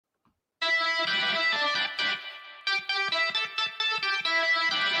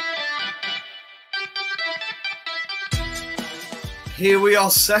Here we are,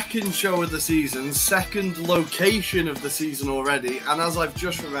 second show of the season, second location of the season already, and as I've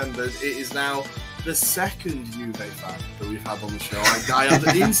just remembered, it is now the second Juve fan that we've had on the show. I have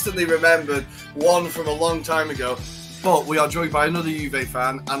instantly remembered one from a long time ago, but we are joined by another Juve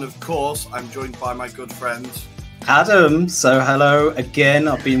fan, and of course, I'm joined by my good friend Adam. So hello again.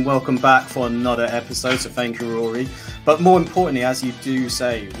 I've been welcomed back for another episode, so thank you, Rory. But more importantly, as you do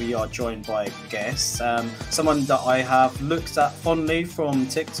say, we are joined by a guest, someone that I have looked at fondly from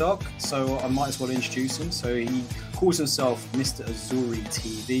TikTok, so I might as well introduce him. So he calls himself Mr. Azzurri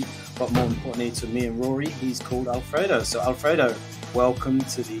TV, but more importantly to me and Rory, he's called Alfredo. So Alfredo, welcome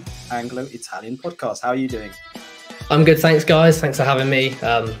to the Anglo-Italian podcast. How are you doing? I'm good, thanks guys. Thanks for having me.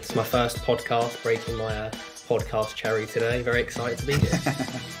 It's my first podcast, breaking my podcast cherry today. Very excited to be here.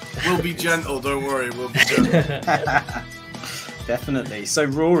 We'll be gentle, don't worry. We'll be gentle. Definitely. So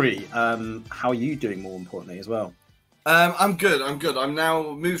Rory, how are you doing more importantly as well? I'm good. I'm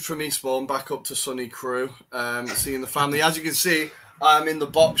now moved from Eastbourne back up to sunny Crewe, seeing the family. As you can see, I'm in the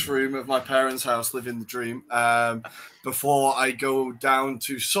box room of my parents' house, living the dream, before I go down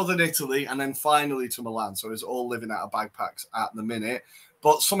to southern Italy and then finally to Milan. So it's all living out of bagpacks at the minute.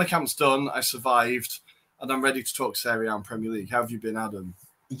 But summer camp's done. I survived. And I'm ready to talk Serie A and Premier League. How have you been, Adam?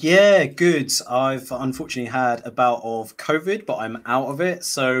 Yeah, good. I've unfortunately had a bout of COVID, but I'm out of it.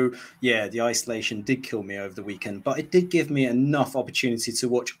 So, yeah, the isolation did kill me over the weekend, but it did give me enough opportunity to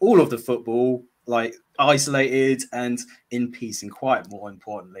watch all of the football, like isolated and in peace and quiet, more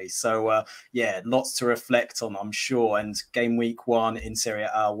importantly. So, yeah, lots to reflect on, I'm sure. And game week 1 in Serie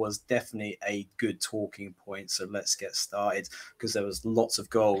A was definitely a good talking point. So let's get started because there was lots of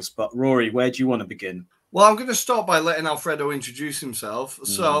goals. But Rory, where do you want to begin? Well, I'm going to start by letting Alfredo introduce himself.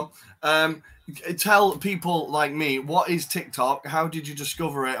 So, tell people like me, what is TikTok? How did you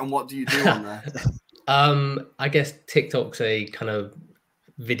discover it, and what do you do on there? I guess TikTok's a kind of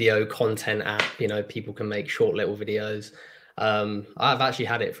video content app. You know, people can make short little videos. I've actually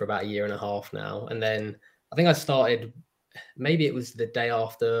had it for about 1.5 years now, and then I think I started. Maybe it was the day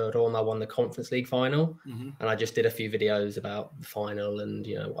after Roma won the Conference League final, and I just did a few videos about the final and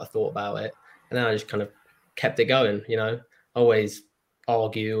what I thought about it, and then I just kind of kept it going. Always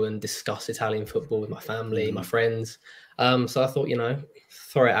argue and discuss Italian football with my family, my friends. So I thought,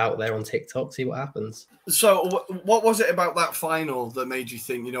 throw it out there on TikTok, see what happens. So what was it about that final that made you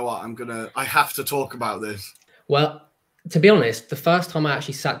think, you know what, I have to talk about this? Well, to be honest, the first time I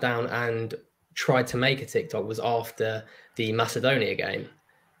actually sat down and tried to make a TikTok was after the Macedonia game.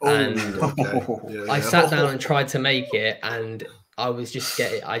 And I sat down and tried to make it, and I was just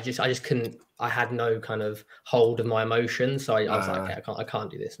I just couldn't. I had no kind of hold of my emotions, so I was like, okay, I can't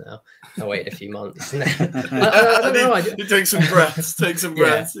do this now. I waited a few months. And then, I don't know. You take some breaths.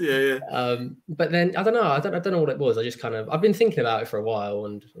 Yeah. But then I don't know. I don't know what it was. I've been thinking about it for a while,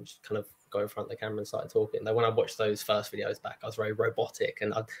 and I just kind of go in front of the camera and started talking. Then when I watched those first videos back, I was very robotic,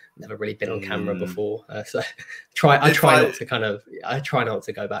 and I'd never really been on camera before. So I try not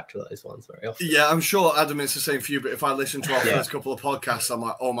to go back to those ones very often. Yeah, I'm sure, Adam, it's the same for you. But if I listen to our first couple of podcasts, I'm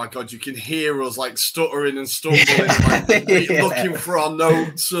like, oh my god, you can hear us like stuttering and stumbling, looking for our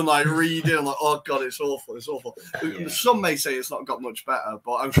notes and like reading. I'm like, oh god, it's awful. Some may say it's not got much better,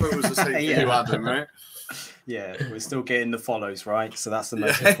 but I'm sure it was the same for you, Adam, right? Yeah, we're still getting the follows, right? So that's the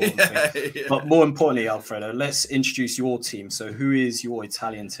most important thing. Yeah. But more importantly, Alfredo, let's introduce your team. So who is your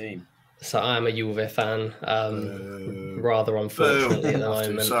Italian team? So I'm a Juve fan, rather unfortunately at the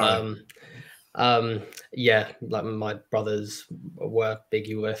moment. Like my brothers were big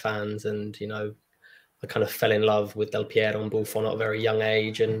Juve fans, and I kind of fell in love with Del Piero and Buffon at a very young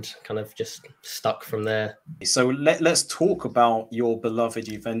age and kind of just stuck from there. So let's talk about your beloved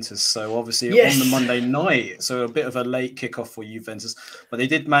Juventus. So obviously on the Monday night, so a bit of a late kickoff for Juventus, but they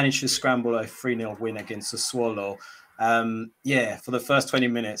did manage to scramble a 3-0 win against Sassuolo. For the first 20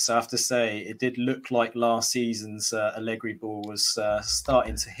 minutes, I have to say, it did look like last season's Allegri ball was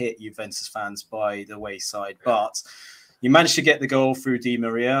starting to hit Juventus fans by the wayside, but you managed to get the goal through Di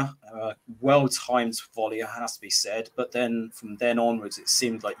Maria, well-timed volley, it has to be said. But then from then onwards, it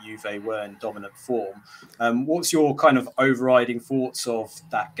seemed like Juve were in dominant form. What's your kind of overriding thoughts of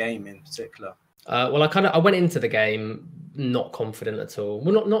that game in particular? I went into the game not confident at all.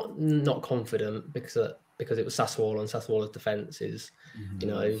 Well, not confident because it was Sassuolo, and Sassuolo's defense is,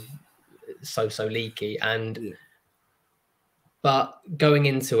 so leaky. But going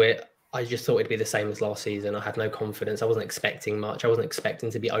into it, I just thought it'd be the same as last season. I had no confidence. I wasn't expecting much. I wasn't expecting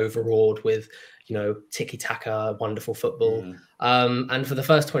to be overawed with, tiki-taka, wonderful football. And for the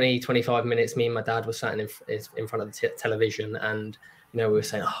first 20-25 minutes, me and my dad were sat in front of the television, and, we were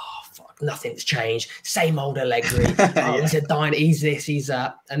saying, oh, fuck, nothing's changed. Same old Allegri. He's a dying. He's this. He's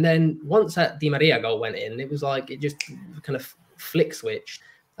that. And then once that Di Maria goal went in, it was like it just kind of flick switched,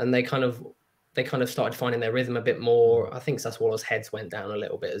 and they kind of started finding their rhythm a bit more. I think Sassuolo's heads went down a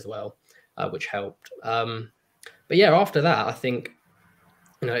little bit as well, which helped. But yeah, after that, I think,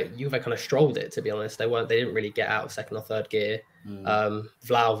 Juve kind of strolled it, to be honest. They didn't really get out of second or third gear.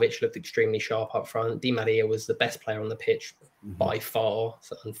 Vlahovic looked extremely sharp up front. Di Maria was the best player on the pitch by far.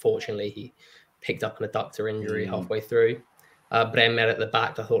 So unfortunately, he picked up an adductor injury halfway through. Bremer at the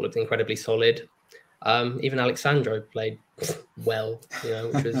back, I thought, looked incredibly solid. Even Alexandro played well,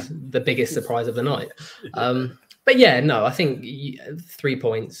 which was the biggest surprise of the night. But yeah, no, I think 3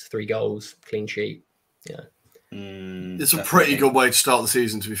 points, 3 goals, clean sheet. Yeah. It's a pretty good way to start the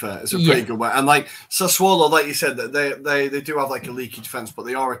season, to be fair. It's a pretty good way. And like Sassuolo, like you said, that they do have like a leaky defense, but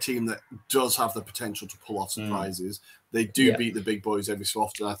they are a team that does have the potential to pull off surprises. They do beat the big boys every so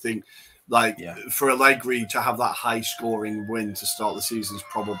often. I think for Allegri to have that high scoring win to start the season is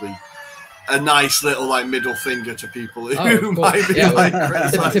probably a nice little like middle finger to people who might be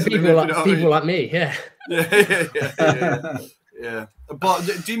to people like me. Yeah. But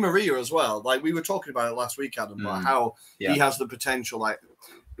Di Maria as well. Like we were talking about it last week, Adam, about how he has the potential. Like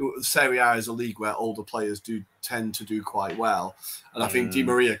Serie A is a league where older players do tend to do quite well, and I think Di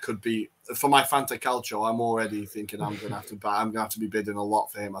Maria could be. For my Fanta Calcio, I'm already thinking I'm going to have to be bidding a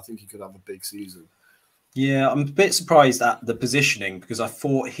lot for him. I think he could have a big season. Yeah, I'm a bit surprised at the positioning because I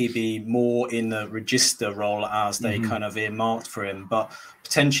thought he'd be more in the register role as they kind of earmarked for him. But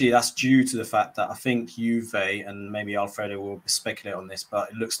potentially that's due to the fact that I think Juve, and maybe Alfredo will speculate on this, but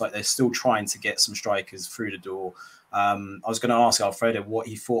it looks like they're still trying to get some strikers through the door. I was going to ask Alfredo what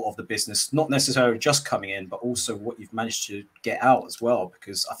he thought of the business, not necessarily just coming in, but also what you've managed to get out as well,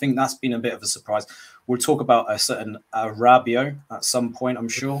 because I think that's been a bit of a surprise. We'll talk about a certain Rabiot at some point, I'm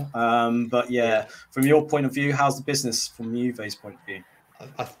sure. But from your point of view, how's the business from Juve's point of view?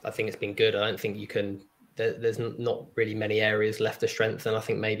 I think it's been good. I don't think you can. There's not really many areas left to strengthen. I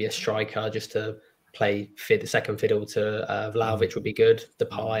think maybe a striker just to play second fiddle to Vlahovic would be good.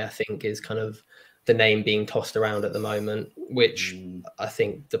 Depay, I think, is kind of the name being tossed around at the moment, which I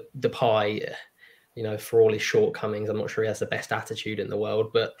think Depay, for all his shortcomings, I'm not sure he has the best attitude in the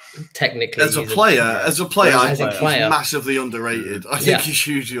world, but technically as a player, I think he's massively underrated. I think he's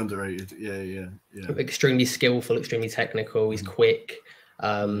hugely underrated. Yeah. Extremely skillful, extremely technical. He's quick.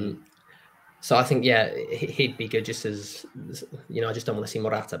 So I think, he'd be good just as, I just don't want to see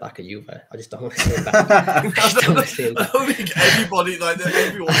Morata back at Juve. I just don't want to see him back. I don't think anybody,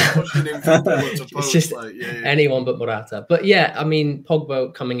 everyone's pushing him from pillar to post. It's just anyone but Morata. But I mean,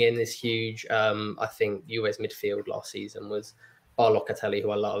 Pogba coming in is huge. I think Juve's midfield last season was bar Locatelli,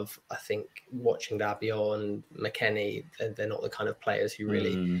 who I love. I think watching Rabiot and McKennie, they're not the kind of players who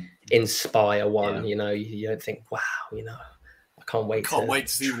really inspire one. You don't think, wow, I can't wait to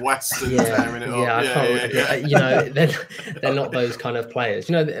see Weston tearing it up. They're not those kind of players.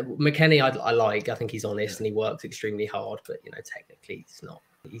 McKennie, I like. I think he's honest and he works extremely hard, but technically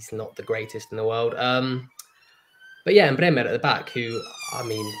he's not the greatest in the world. And Bremer at the back, who, I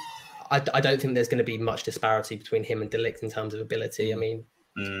mean, I don't think there's going to be much disparity between him and De Ligt in terms of ability. I mean,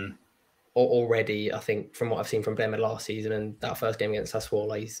 already, I think from what I've seen from Bremer last season and that first game against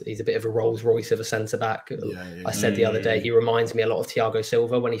Sassuolo, he's a bit of a Rolls Royce of a centre back. I said the other day, he reminds me a lot of Thiago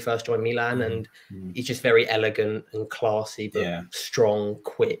Silva when he first joined Milan, and he's just very elegant and classy, but strong,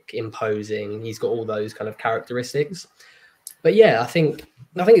 quick, imposing. He's got all those kind of characteristics. But I think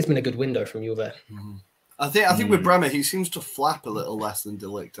it's been a good window from Juve. I think with Bremer, he seems to flap a little less than De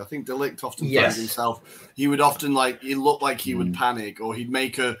Ligt. I think De Ligt often finds himself. He would often he looked like he would panic, or he'd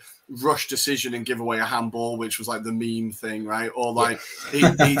make a rush decision and give away a handball, which was like the meme thing, right? Or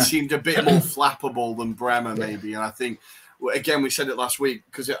he seemed a bit more flappable than Bremer maybe. And I think, again, we said it last week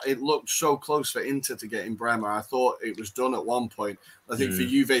because it looked so close for Inter to get in Bremer. I thought it was done at one point. I think for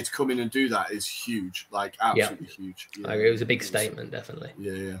Juve to come in and do that is huge, absolutely huge. It was a big statement, definitely.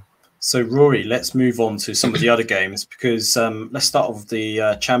 Yeah. So, Rory, let's move on to some of the other games because let's start off with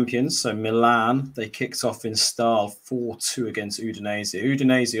the champions. So, Milan, they kicked off in style 4-2 against Udinese.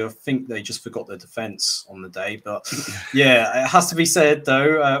 Udinese, I think they just forgot their defence on the day. But, it has to be said,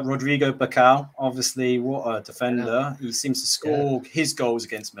 though, Rodrigo Bacau, obviously, what a defender. He seems to score his goals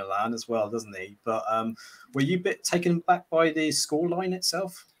against Milan as well, doesn't he? But were you a bit taken back by the scoreline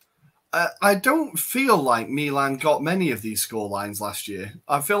itself? I don't feel like Milan got many of these score lines last year.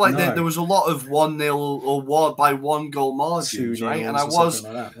 I feel like there was a lot of 1-0 or by 1-goal margins, right? And I was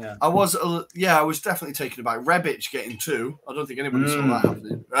definitely taken aback. Rebic getting 2. I don't think anybody saw that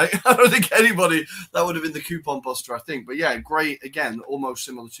happening, right? I don't think anybody, that would have been the coupon buster, I think. But yeah, great, again, almost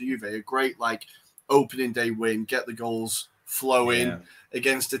similar to Juve, a great like opening day win, get the goals flowing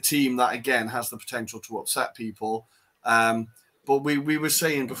against a team that, again, has the potential to upset people. But we were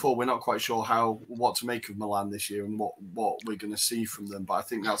saying before, we're not quite sure what to make of Milan this year and what we're going to see from them. But I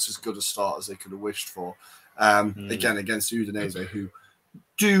think that's as good a start as they could have wished for. Again, against Udinese, who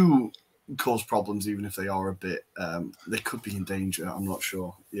do cause problems, even if they are a bit, they could be in danger. I'm not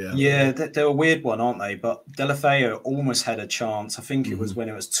sure. Yeah, they're a weird one, aren't they? But Delafeu almost had a chance. I think it was when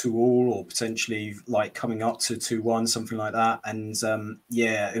it was 2-2 or potentially like coming up to 2-1, something like that. And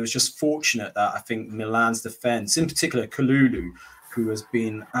it was just fortunate that I think Milan's defense, in particular Kalulu, who has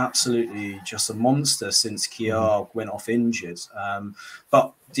been absolutely just a monster since Kiar went off injured.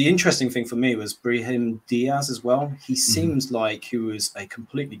 But the interesting thing for me was Brahim Diaz as well. He seems like he was a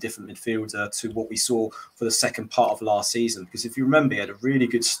completely different midfielder to what we saw for the second part of last season. Because if you remember, he had a really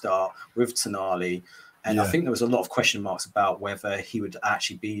good start with Tonali. And I think there was a lot of question marks about whether he would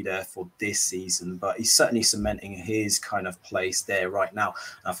actually be there for this season. But he's certainly cementing his kind of place there right now.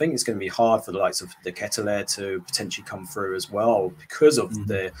 And I think it's going to be hard for the likes of De Ketelaere to potentially come through as well because of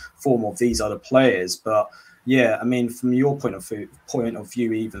the form of these other players. But yeah, I mean, from your point of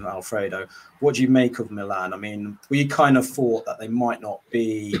view, even Alfredo, what do you make of Milan? I mean, we kind of thought that they might not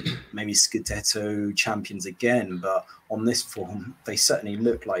be maybe Scudetto champions again, but on this form, they certainly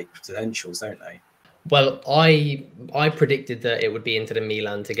look like potentials, don't they? Well, I predicted that it would be Inter and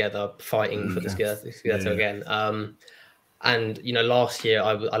Milan together fighting for the Scudetto again. And last year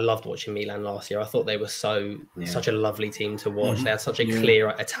I loved watching Milan. Last year, I thought they were such a lovely team to watch. They had such a clear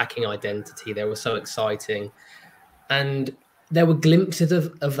attacking identity. They were so exciting, and there were glimpses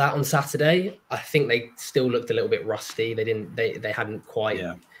of that on Saturday. I think they still looked a little bit rusty. They hadn't quite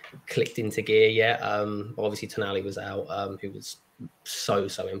clicked into gear yet. Obviously Tonali was out, who was so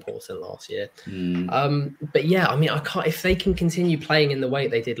important last year. But yeah, I mean, if they can continue playing in the way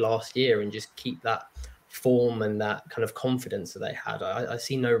they did last year and just keep that form and that kind of confidence that they had, I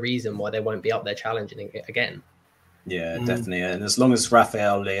see no reason why they won't be up there challenging it again. Yeah, definitely. And as long as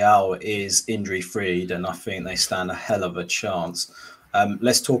Rafael Leao is injury free, then I think they stand a hell of a chance.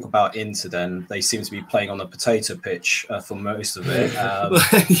 Let's talk about Inter then. They seem to be playing on a potato pitch for most of it.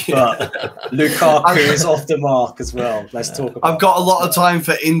 But Lukaku is off the mark as well. Let's talk about I've got a lot of time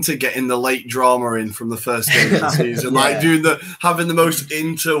for Inter getting the late drama in from the first game of the season. Like having the most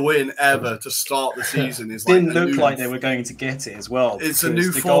Inter win ever to start the season is didn't look like they were going to get it as well. It's a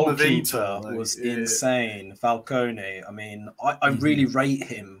new form of Inter. Was insane. Falcone. I mean, I really rate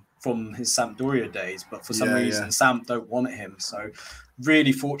him from his Sampdoria days, but for some reason Samp don't want him. So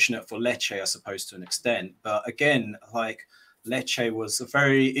really fortunate for Lecce, I suppose, to an extent. But again, like Lecce was a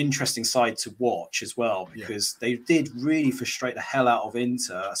very interesting side to watch as well, because they did really frustrate the hell out of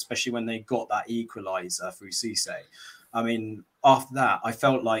Inter, especially when they got that equaliser through Cisse. I mean, after that, I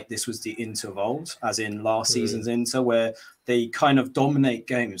felt like this was the Inter of old, as in last season's Inter, where they kind of dominate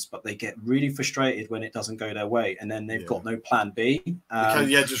games, but they get really frustrated when it doesn't go their way, and then they've got no plan B.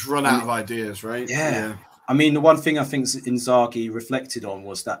 Just run out of ideas, right? Yeah. I mean, the one thing I think Inzaghi reflected on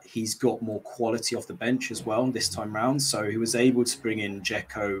was that he's got more quality off the bench as well this time round. So he was able to bring in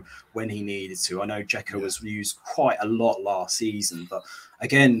Dzeko when he needed to. I know Dzeko was used quite a lot last season, but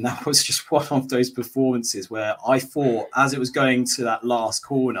again, that was just one of those performances where I thought, as it was going to that last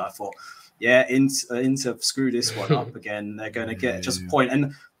corner, I thought, Inter screw this one up again. They're going to get just a point.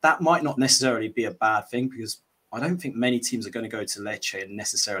 And that might not necessarily be a bad thing, because I don't think many teams are going to go to Lecce and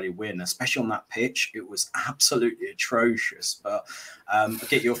necessarily win, especially on that pitch. It was absolutely atrocious. But I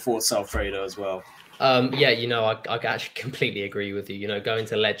get your thoughts, Alfredo, as well. I actually completely agree with you. Going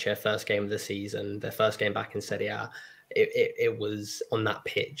to Lecce, first game of the season, their first game back in Serie A, it was on that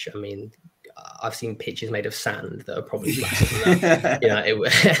pitch. I mean, I've seen pitches made of sand that are probably flatter than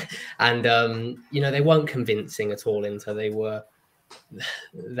that. And they weren't convincing at all. Inter, they were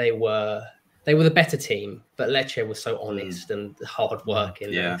the better team, but Lecce was so honest and hard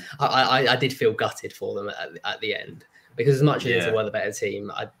working. Yeah, I did feel gutted for them at the end, because as much as Inter were the better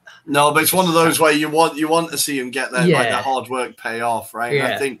team, but it's one of those where you want to see them get their hard work pay off, right?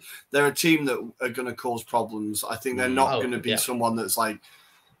 Yeah. I think they're a team that are going to cause problems. I think they're not going to be someone that's like,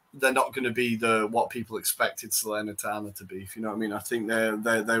 they're not going to be what people expected Salernitana to be, if you know what I mean. I think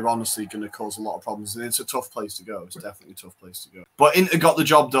they're honestly going to cause a lot of problems, and it's a tough place to go. It's definitely a tough place to go. But Inter got the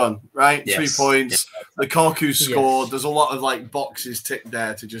job done, right? Yes. 3 points. Yes. Lukaku scored. There's a lot of like boxes ticked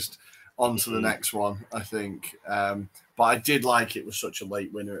there to just on to the next one, I think. But I did like it was such a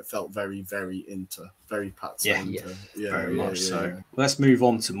late winner. It felt very, very Inter, very Pazza Inter. Very much so. Let's move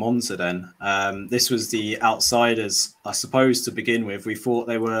on to Monza then. This was the outsiders, I suppose, to begin with. We thought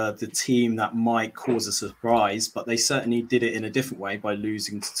they were the team that might cause a surprise, but they certainly did it in a different way by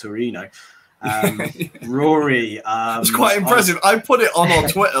losing to Torino. Rory, it's quite impressive. I put it on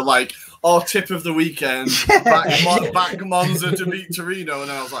Twitter like our tip of the weekend, back Monza to beat Torino, and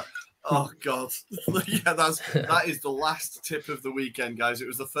I was like, oh God, yeah, that is the last tip of the weekend, guys. It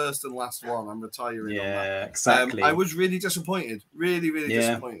was the first and last one. I'm retiring on that. Yeah, exactly. I was really disappointed. Really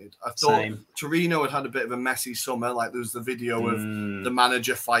disappointed. I thought Torino had a bit of a messy summer. Like there was the video of the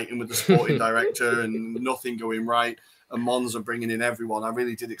manager fighting with the sporting director and nothing going right, and Monza bringing in everyone. I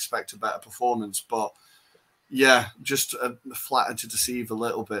really did expect a better performance, but yeah, just flattered to deceive a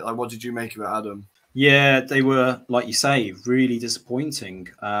little bit. Like, what did you make of it, Adam? Yeah, they were, like you say, really disappointing.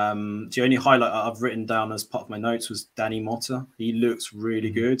 The only highlight I've written down as part of my notes was Danny Motta. He looks really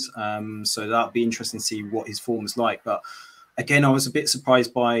good. So that'd be interesting to see what his form is like. But again, I was a bit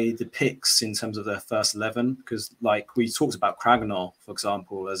surprised by the picks in terms of their first 11, because like we talked about Kragnor, for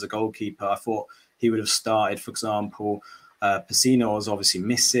example, as a goalkeeper. I thought he would have started, for example. Pacino was obviously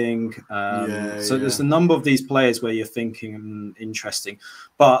missing. So there's a number of these players where you're thinking interesting.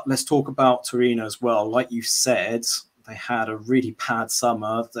 But let's talk about Torino as well. Like you said, they had a really bad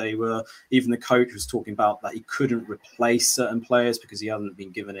summer. Even the coach was talking about that he couldn't replace certain players because he hadn't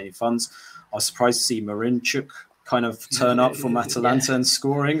been given any funds. I was surprised to see Marinchuk kind of turn up from Atalanta and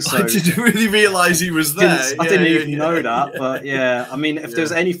scoring. So I didn't really realise he was there. I didn't even know that. But yeah, I mean, if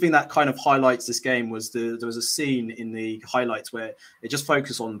there's anything that kind of highlights this game was there was a scene in the highlights where it just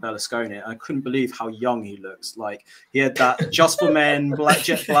focused on Berlusconi. I couldn't believe how young he looks. Like he had that just for men,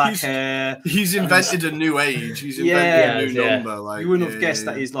 jet black hair. He's invented a new age. He's invented a new number. Like you wouldn't have guessed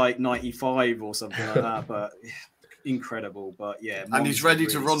that he's like 95 or something like that. But incredible. But yeah, and he's ready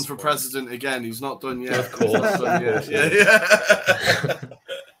to run for president again. He's not done yet. Of course.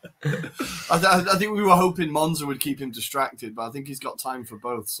 I think we were hoping Monza would keep him distracted, but I think he's got time for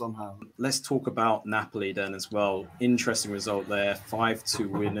both somehow. Let's talk about Napoli then as well. Interesting result there, 5-2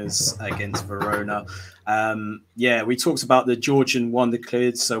 winners against Verona. We talked about the Georgian wonder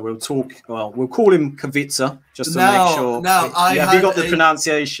kid, so we'll call him Kavica just to make sure. Have you got the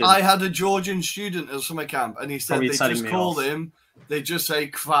pronunciation? I had a Georgian student at summer camp, and he said they just say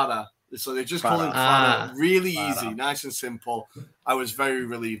Kvara. So they just call him Kvara. Really easy, nice and simple. I was very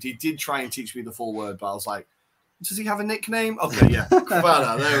relieved. He did try and teach me the full word, but I was like, does he have a nickname? Okay, yeah.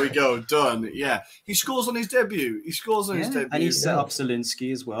 Kvara, there we go. Done. Yeah. He scores on his debut. And he set up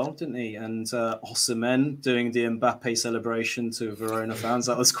Zielinski as well, didn't he? And Osimhen doing the Mbappe celebration to Verona fans.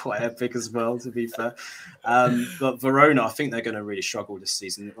 That was quite epic as well, to be fair. But Verona, I think they're going to really struggle this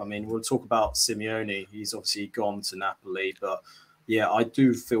season. I mean, we'll talk about Simeone. He's obviously gone to Napoli, but yeah, I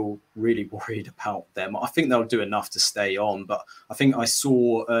do feel really worried about them. I think they'll do enough to stay on, but I think I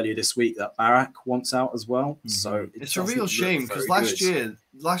saw earlier this week that Barak wants out as well. So it's a real shame because last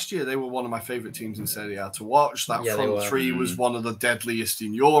year they were one of my favorite teams in Serie A to watch. That front three was one of the deadliest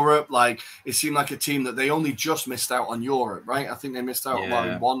in Europe. Like it seemed like a team that they only just missed out on Europe, right? I think they missed out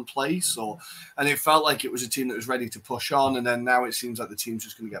on one place, and it felt like it was a team that was ready to push on. And then now it seems like the team's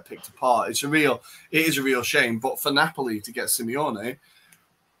just going to get picked apart. It is a real shame. But for Napoli to get Simeone,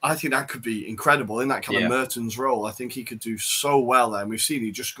 I think that could be incredible in that kind of Mertens role. I think he could do so well there. And we've seen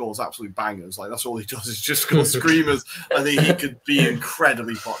he just scores absolute bangers. Like that's all he does is just score screamers. I think he could be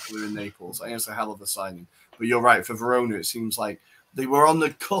incredibly popular in Naples. I think it's a hell of a signing. But you're right, for Verona, it seems like they were on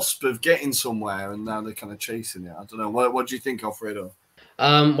the cusp of getting somewhere and now they're kind of chasing it. I don't know. What do you think, Alfredo?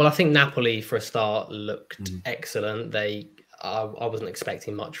 Well, I think Napoli for a start looked excellent. I wasn't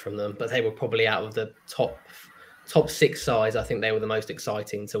expecting much from them, but they were probably out of the top six sides. I think they were the most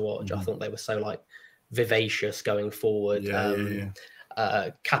exciting to watch. I thought they were so vivacious going forward.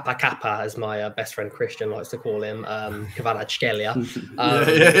 Kappa Kappa, as my best friend Christian likes to call him, Kvaratskhelia.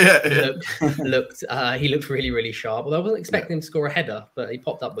 He looked really, really sharp. Although I wasn't expecting him to score a header, but he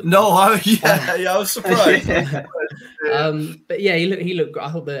popped up with. I was surprised. But yeah, he looked.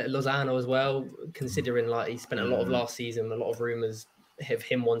 I thought that Lozano as well, considering he spent a lot of last season, a lot of rumours of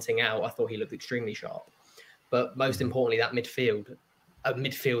him wanting out. I thought he looked extremely sharp. But most importantly, that midfield, a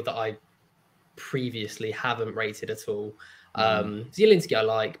midfield that I previously haven't rated at all. Zielinski I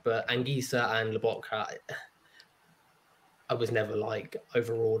like, but Anguissa and Lobotka, I was never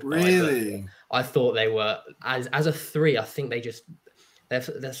overawed. Really? I thought they were, as a three, I think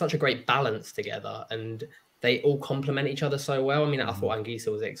they're such a great balance together and they all complement each other so well. I mean, I thought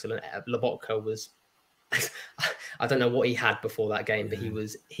Anguissa was excellent. Lobotka was I don't know what he had before that game, but he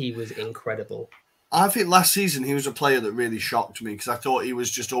was incredible. I think last season he was a player that really shocked me because I thought he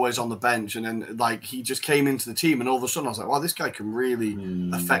was just always on the bench, and then like he just came into the team, and all of a sudden I was like, wow, this guy can really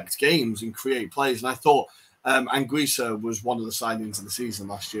affect games and create plays. And I thought Anguissa was one of the signings of the season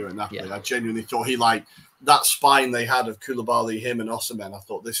last year at Napoli. Yeah. I genuinely thought he, like, that spine they had of Koulibaly, him and Osimhen, I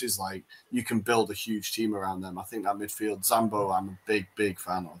thought this is like, you can build a huge team around them. I think that midfield, Zambo, I'm a big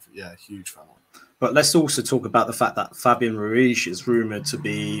fan of. Yeah, huge fan of. But let's also talk about the fact that Fabian Ruiz is rumoured to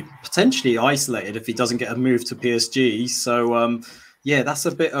be potentially isolated if he doesn't get a move to PSG. So, yeah, that's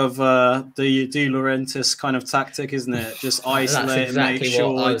a bit of the De Laurentiis kind of tactic, isn't it? Just isolate exactly and make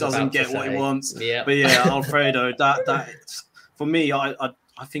sure he doesn't get what he wants. Yep. But yeah, Alfredo, that for me,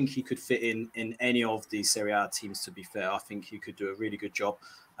 I think he could fit in any of the Serie A teams, to be fair. I think he could do a really good job.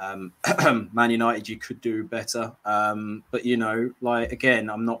 Man United, you could do better. But, you know, like, again,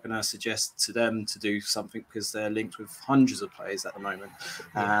 I'm not going to suggest to them to do something because they're linked with hundreds of players at the moment.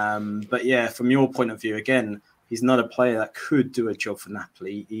 But, yeah, from your point of view, again, he's not a player that could do a job for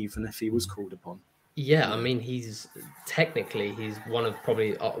Napoli, even if he was called upon. Yeah, I mean, he's one of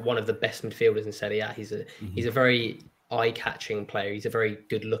the best midfielders in Serie A. He's a very eye-catching player. He's a very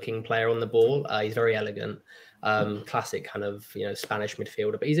good-looking player on the ball. He's very elegant. Classic kind of, you know, Spanish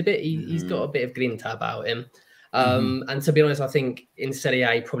midfielder, but he's got a bit of grinta about him. And to be honest, I think in Serie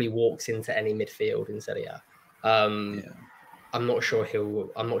A he probably walks into any midfield in Serie A. I'm not sure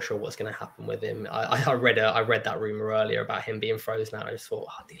what's going to happen with him. I read that rumor earlier about him being frozen out. I just thought,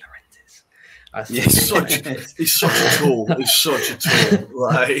 De Laurentiis. He's such a tool. He's such a tool.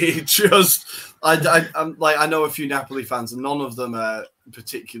 Like, I know a few Napoli fans, and none of them are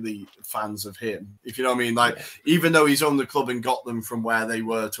particularly fans of him. If you know what I mean, like, even though he's owned the club and got them from where they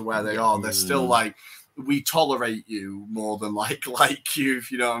were to where they are, they're still like, we tolerate you more than like you. If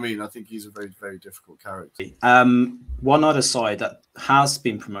you know what I mean, I think he's a very, very difficult character. One other side that has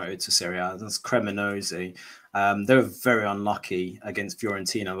been promoted to Serie A, that's Cremonese. They were very unlucky against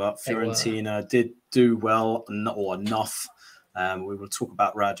Fiorentina, but Fiorentina did do well or enough. We will talk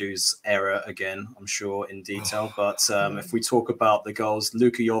about Radu's error again, I'm sure, in detail. But if we talk about the goals,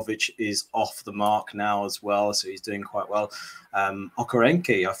 Luka Jovic is off the mark now as well, so he's doing quite well.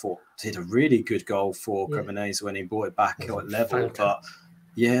 Okorenke, I thought, did a really good goal for Cremonese when he brought it back at level. Fantastic. But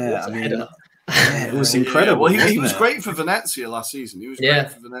yeah, I mean, it was incredible. Well, he was great for Venezia last season. He was great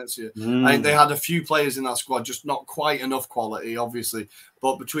for Venezia. I think they had a few players in that squad, just not quite enough quality, obviously.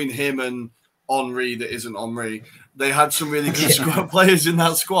 But between him and Henry, that isn't Henry, they had some really good squad players in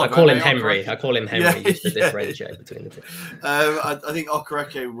that squad. I call him Henry just to differentiate between the two. I think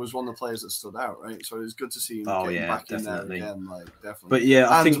Okereke was one of the players that stood out, right? So it was good to see him getting back definitely. In there again, like, definitely. But yeah,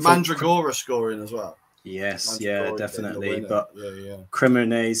 I think Mandragora scoring as well. Yes, definitely. But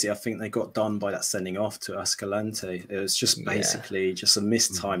Cremonese, I think they got done by that sending off to Escalante. It was just basically just a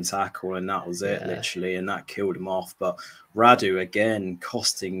mistimed tackle, and that was it, literally, and that killed him off. But Radu again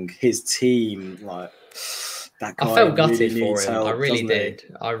costing his team, like, that guy. I felt gutted really for him. help, I really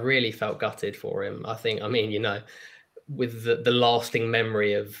did. I really felt gutted for him. I mean, you know, with the lasting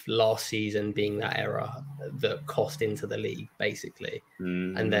memory of last season being that era that cost into the league, basically,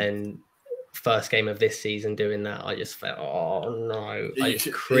 and then first game of this season doing that, I just felt, oh no, I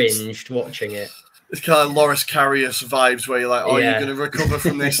just cringed watching it. It's kind of Loris Karius vibes where you're like, oh, you're going to recover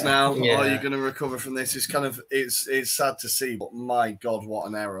from this now? Oh, you're going to recover from this? It's kind of, it's sad to see, but my God, what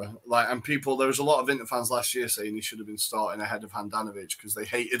an error. Like, and there was a lot of Inter fans last year saying he should have been starting ahead of Handanovic because they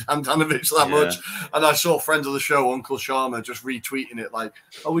hated Handanovic that much. And I saw friends of the show, Uncle Sharma, just retweeting it like,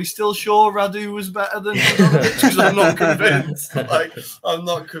 are we still sure Radu was better than Handanovic? Because I'm not convinced. Like, I'm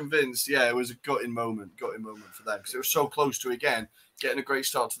not convinced. Yeah, it was a gutting moment for them because it was so close to, again, getting a great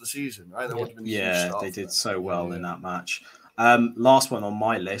start to the season, right? That would have been a huge start they did so well in that match. Last one on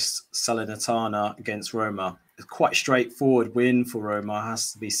my list, Salernitana against Roma. Quite a straightforward win for Roma,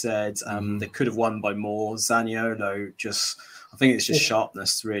 has to be said. They could have won by more. Zaniolo I think it's just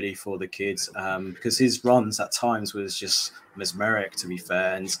sharpness really for the kids because his runs at times was just mesmeric, to be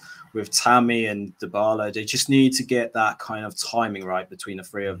fair. And with Tammy and Dybala, they just need to get that kind of timing right between the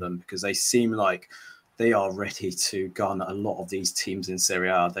three of them because they seem like they are ready to gun a lot of these teams in Serie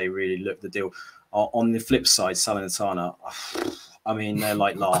A. They really look the deal. On the flip side, Salernitana, I mean, they're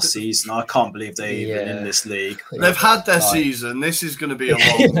like last season. I can't believe they're even in this league. They've had their season. This is going to be a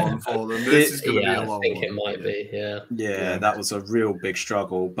long one for them. This is going to be a long one. I think it might be, Yeah, that was a real big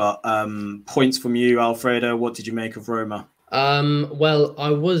struggle. But points from you, Alfredo. What did you make of Roma? Well, I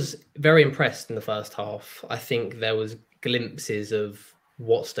was very impressed in the first half. I think there was glimpses of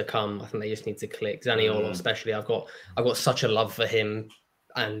what's to come. I think they just need to click. Zaniolo especially, I've got such a love for him,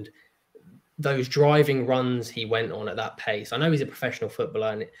 and those driving runs he went on at that pace. I know he's a professional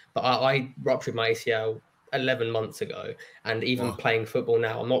footballer, but I ruptured my ACL 11 months ago, and even playing football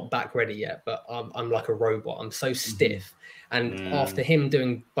now, I'm not back ready yet, but I'm like a robot. I'm so stiff. And after him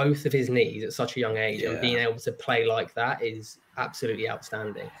doing both of his knees at such a young age and being able to play like that is absolutely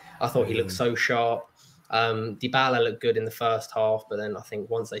outstanding. I thought he looked so sharp. Dybala looked good in the first half, but then I think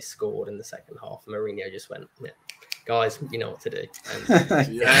once they scored in the second half, Mourinho just went, guys, you know what to do.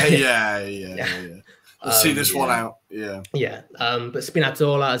 And, yeah. Let's see this one out. Yeah. But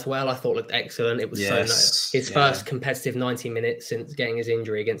Spinazzola as well, I thought looked excellent. It was so nice. His first competitive 90 minutes since getting his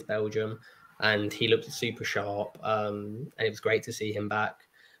injury against Belgium, and he looked super sharp. And it was great to see him back.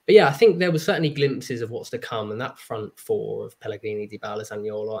 But yeah, I think there were certainly glimpses of what's to come, and that front four of Pellegrini, Dybala,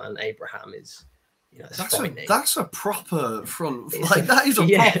 Zaniolo, and Abraham is. That's a proper front. Like that is a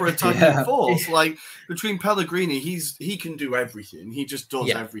proper attacking force. Like between Pellegrini, he can do everything. He just does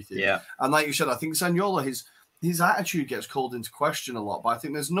everything. Yeah. And like you said, I think Zaniolo, his attitude gets called into question a lot. But I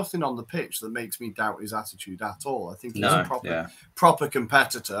think there's nothing on the pitch that makes me doubt his attitude at all. I think he's a proper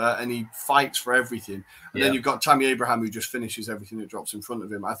competitor, and he fights for everything. And then you've got Tammy Abraham, who just finishes everything that drops in front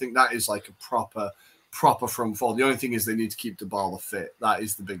of him. I think that is like a proper front four. The only thing is they need to keep Dybala fit. That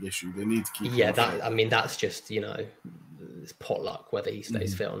is the big issue. They need to keep him fit. I mean, that's just, it's potluck whether he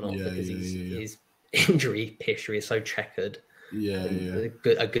stays fit or not, because his injury history is so checkered.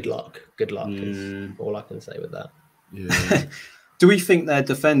 Good luck is all I can say with that. Do we think their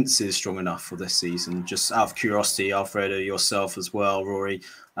defence is strong enough for this season? Just out of curiosity, Alfredo, yourself as well, Rory,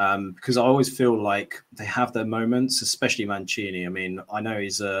 because I always feel like they have their moments, especially Mancini. I mean, I know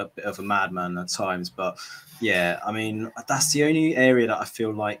he's a bit of a madman at times, but I mean, that's the only area that I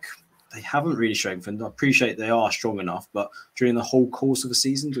feel like they haven't really strengthened. I appreciate they are strong enough, but during the whole course of the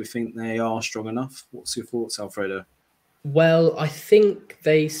season, do we think they are strong enough? What's your thoughts, Alfredo? Well, I think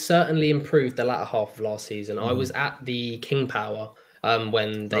they certainly improved the latter half of last season. I was at the King Power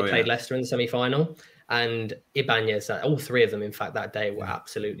when they played Leicester in the semi-final, and Ibanez, all three of them, in fact, that day were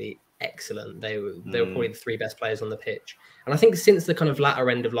absolutely excellent. They were probably the three best players on the pitch. And I think since the kind of latter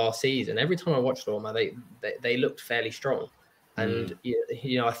end of last season, every time I watched Roma, they looked fairly strong. And,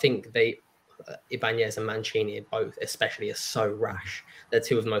 I think Ibanez and Mancini both especially are so rash. They're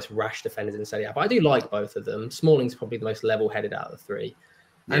two of the most rash defenders in Serie A. But I do like both of them. Smalling's probably the most level-headed out of the three.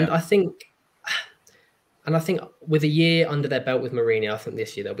 And I think with a year under their belt with Mourinho, I think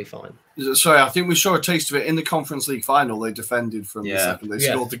this year they'll be fine. Sorry, I think we saw a taste of it in the Conference League final. They defended from the second they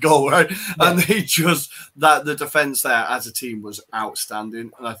scored the goal, right? And the defence there as a team was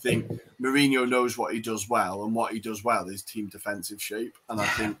outstanding. And I think Mourinho knows what he does well, and what he does well is team defensive shape. And I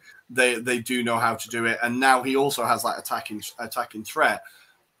think they do know how to do it. And now he also has that attacking threat.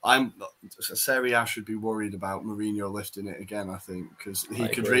 Serie A should be worried about Mourinho lifting it again. I think because he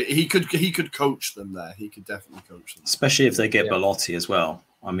could coach them there. He could definitely coach them, especially if they get Belotti as well.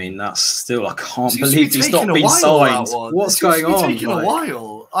 I mean, that's still I can't believe he's not been signed. What's going on? Taking a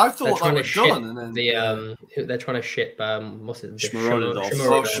while. I thought that was done, and then they're trying to ship what's it? Shmorodov.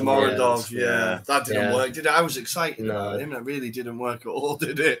 That didn't work. Did it? I was excited about him. That really didn't work at all,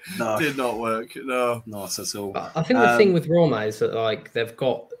 did it? No, did not work. No, not at all. I think the thing with Roma is that like they've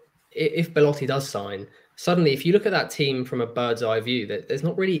got. If Belotti does sign, suddenly, if you look at that team from a bird's eye view, there's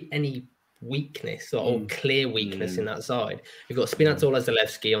not really any weakness or clear weakness in that side. You've got Spinazzola,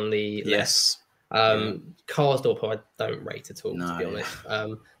 Zalewski on the left. Karsdorp, who I don't rate at all, to be honest.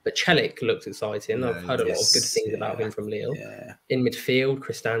 But Celik looks exciting. I've heard a lot of good things about him from Lille. Yeah. In midfield,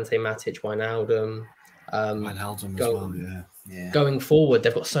 Cristante, Matic, Wijnaldum. Wijnaldum as well, Going forward,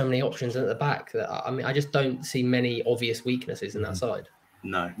 they've got so many options at the back that I just don't see many obvious weaknesses in that side.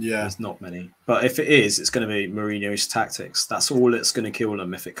 No, there's not many. But if it is, it's going to be Mourinho's tactics. That's all that's going to kill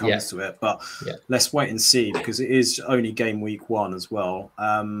them if it comes to it. But let's wait and see, because it is only game week 1 as well.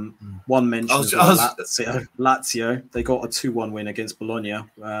 One mention Lazio. They got a 2-1 win against Bologna.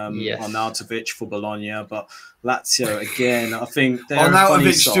 Arnautovic for Bologna. But Lazio, again, I think they're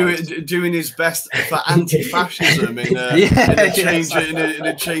Arnautovic doing his best for anti-fascism in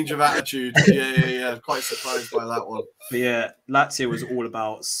a change of attitude. Quite surprised by that one. But Lazio was all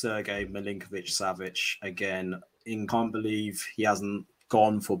about Sergej Milinkovic-Savic again. Can't believe he hasn't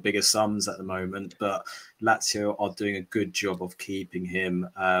gone for bigger sums at the moment, but Lazio are doing a good job of keeping him.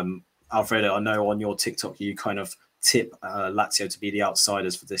 Alfredo, I know on your TikTok you kind of tip Lazio to be the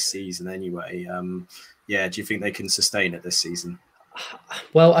outsiders for this season anyway. Do you think they can sustain it this season?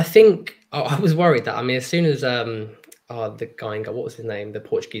 Well, I think I was worried that, as soon as the guy, what was his name? The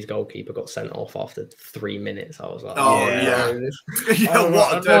Portuguese goalkeeper got sent off after 3 minutes. I was like, what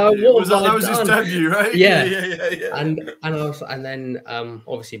a debut! That was his debut, right? Yeah. And then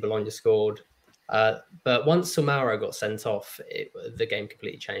obviously Bologna scored. But once Soumaro got sent off, the game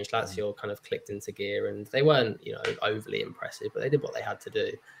completely changed. Lazio kind of clicked into gear, and they weren't, overly impressive, but they did what they had to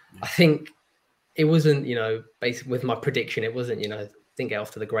do. I think it wasn't, basically with my prediction, it wasn't, didn't get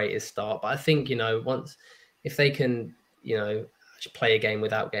off to the greatest start. But I think, if they can, play a game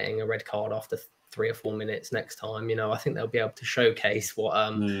without getting a red card after 3 or 4 minutes next time, I think they'll be able to showcase what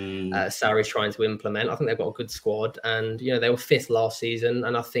Sarri's trying to implement. I think they've got a good squad, and they were 5th last season,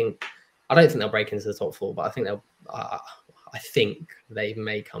 and I don't think they'll break into the top 4, but I think they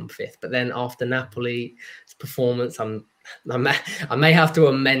may come 5th. But then after Napoli's performance, I may have to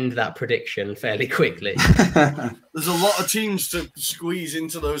amend that prediction fairly quickly. There's a lot of teams to squeeze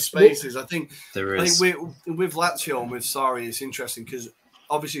into those spaces. I think there is. I think with Lazio and with Sarri, it's interesting because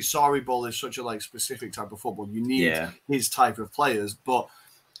obviously Sarri ball is such a specific type of football. You need his type of players, but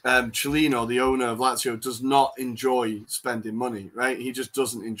Cellino, the owner of Lazio, does not enjoy spending money, right? He just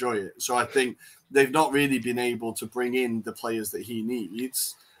doesn't enjoy it. So I think they've not really been able to bring in the players that he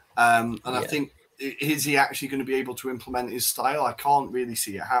needs. I think, is he actually going to be able to implement his style? I can't really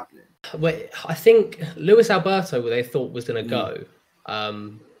see it happening. Wait, I think Luis Alberto, they thought was going to go,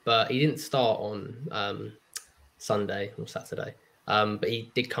 but he didn't start on Sunday or Saturday. But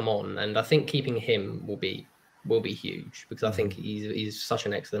he did come on, and I think keeping him will be huge, because I think he's such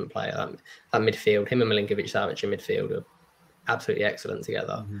an excellent player. That midfield, him and Milinkovic-Savic in midfield are absolutely excellent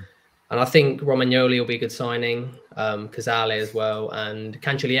together. And I think Romagnoli will be a good signing, Casale as well, and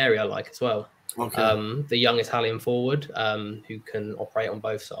Cancellieri I like as well. Okay. The young Italian forward who can operate on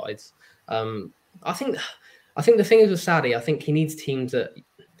both sides. I think the thing is with Sarri, I think he needs teams that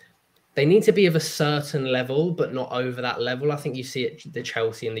they need to be of a certain level, but not over that level. I think you see it, the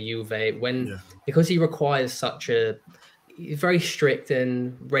Chelsea and the Juve, because he requires he's very strict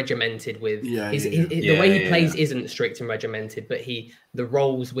and regimented with the way he plays isn't strict and regimented, but the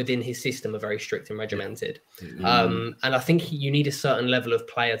roles within his system are very strict and regimented. And I think you need a certain level of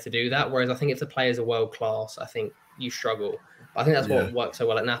player to do that. Whereas I think if the players are world class, I think you struggle. I think that's what works so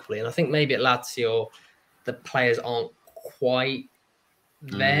well at Napoli. And I think maybe at Lazio, the players aren't quite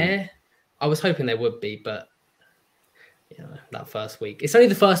there. I was hoping they would be, but that first week. It's only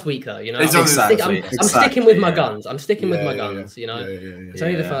the first week, though. Exactly. I'm sticking with my guns. I'm sticking with my guns. It's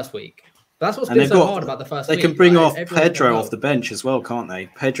only the first week. But that's what's been so hard about the first week. They can bring off Pedro off the bench as well, can't they?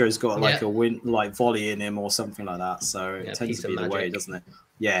 Pedro's got a volley in him or something like that. So it tends to be the way, doesn't it?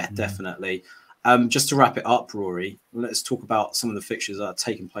 Yeah, definitely. Just to wrap it up, Rory, let's talk about some of the fixtures that are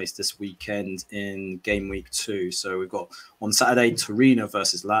taking place this weekend in game week 2. So we've got on Saturday, Torino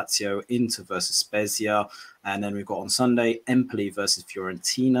versus Lazio, Inter versus Spezia. And then we've got on Sunday, Empoli versus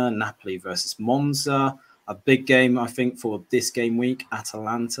Fiorentina, Napoli versus Monza. A big game, I think, for this game week,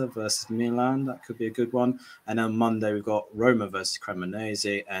 Atalanta versus Milan. That could be a good one. And then Monday, we've got Roma versus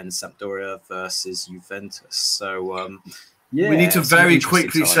Cremonese and Sampdoria versus Juventus. So, we need to very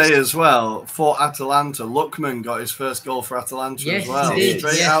quickly say as well, for Atalanta, Lookman got his first goal for Atalanta as well.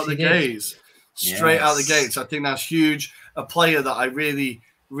 Straight out the gates. Out the gates. I think that's huge. A player that I really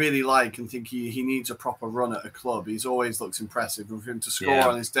like and think he needs a proper run at a club. He's always looks impressive. And for him to score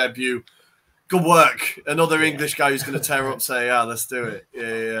on his debut, good work. Another English guy who's going to tear up, say, let's do it.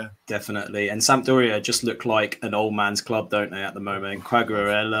 Yeah. Definitely. And Sampdoria just look like an old man's club, don't they, at the moment?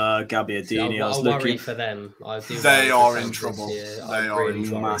 Quagliarella, Gabbiadini. I'll worry for them. They are in trouble. They are in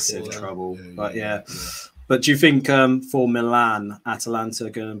massive trouble. But But do you think for Milan, Atalanta are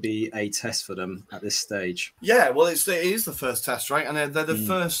going to be a test for them at this stage? Yeah, well, it is the first test, right? And they're the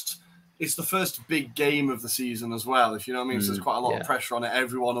first. It's the first big game of the season as well, if you know what I mean. So there's quite a lot of pressure on it.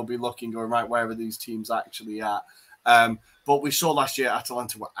 Everyone will be looking, going, right, where are these teams actually at? But we saw last year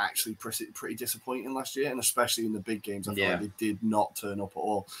Atalanta were actually pretty disappointing last year, and especially in the big games, I feel like they did not turn up at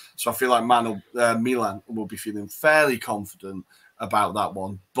all. So I feel like Milan will be feeling fairly confident about that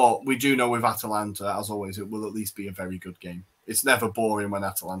one. But we do know with Atalanta, as always, it will at least be a very good game. It's never boring when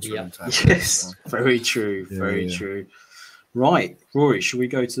Atalanta are in town. Yes, very true, very true. Right, Rory, should we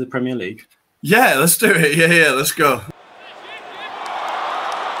go to the Premier League? Yeah, let's do it. Yeah, let's go.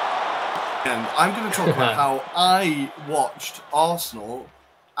 And I'm going to talk about how I watched Arsenal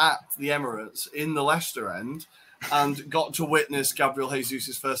at the Emirates in the Leicester end and got to witness Gabriel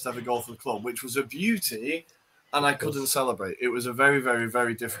Jesus' first ever goal for the club, which was a beauty, and I couldn't celebrate. It was a very, very,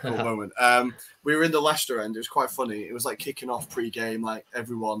 very difficult moment. We were in the Leicester end. It was quite funny. It was like kicking off pre-game, like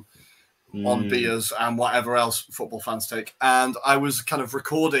everyone on beers and whatever else football fans take. And I was kind of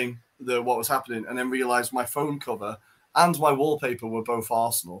recording what was happening and then realised my phone cover and my wallpaper were both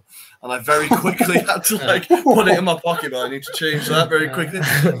Arsenal. And I very quickly had to put it in my pocket, but I need to change that very quickly.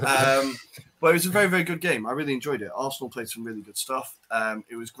 But it was a very, very good game. I really enjoyed it. Arsenal played some really good stuff.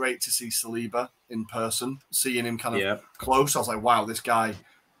 It was great to see Saliba in person, seeing him kind of close. I was like, wow, this guy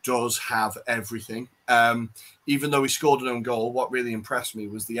does have everything. Even though he scored an own goal, what really impressed me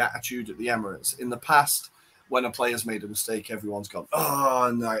was the attitude at the Emirates. In the past, when a player's made a mistake, everyone's gone, oh,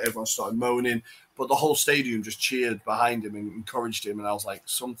 and everyone started moaning. But the whole stadium just cheered behind him and encouraged him. And I was like,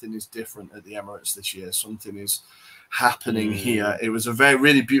 something is different at the Emirates this year. Something is happening here. It was a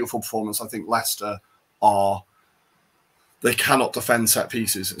really beautiful performance. I think Leicester they cannot defend set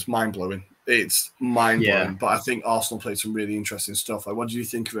pieces. It's mind-blowing. It's mind-blowing. Yeah. But I think Arsenal played some really interesting stuff. Like, what did you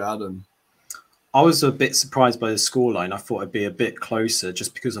think of it, Adam? I was a bit surprised by the scoreline. I thought it'd be a bit closer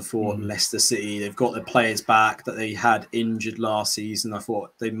just because I thought Leicester City, they've got their players back that they had injured last season. I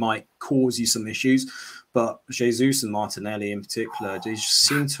thought they might cause you some issues. But Jesus and Martinelli in particular, they just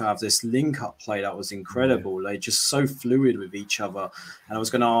seem to have this link-up play that was incredible. They're just so fluid with each other. And I was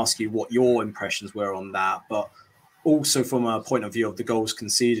going to ask you what your impressions were on that. But also from a point of view of the goals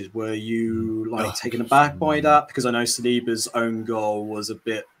conceded, were you taken aback by that? Because I know Saliba's own goal was a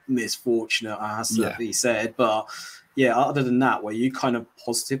bit misfortunate, has to be said. But yeah, other than that, were you kind of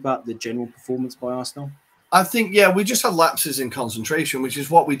positive about the general performance by Arsenal? I think, we just had lapses in concentration, which is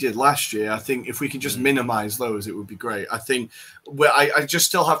what we did last year. I think if we could just minimise those, it would be great. I think I just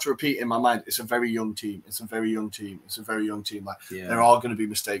still have to repeat in my mind, it's a very young team. It's a very young team. There are going to be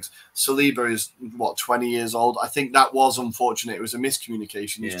mistakes. Saliba is, 20 years old? I think that was unfortunate. It was a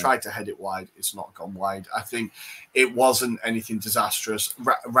miscommunication. He's tried to head it wide. It's not gone wide. I think it wasn't anything disastrous.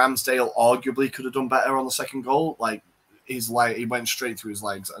 Ramsdale arguably could have done better on the second goal. He went straight through his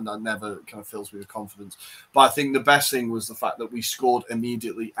legs, and that never kind of fills me with confidence. But I think the best thing was the fact that we scored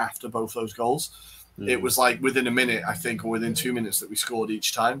immediately after both those goals. It was like within a minute, I think, or within 2 minutes that we scored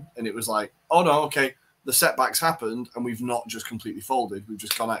each time. And it was like, oh no, okay, the setbacks happened and we've not just completely folded. We've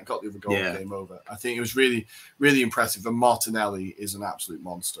just gone out, got the other goal, and game over. I think it was really, really impressive. And Martinelli is an absolute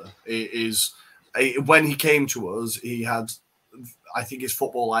monster. When he came to us, he had, I think his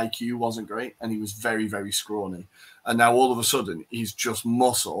football IQ wasn't great, and he was very, very scrawny. And now all of a sudden, he's just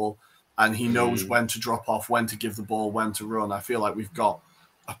muscle, and he knows when to drop off, when to give the ball, when to run. I feel like we've got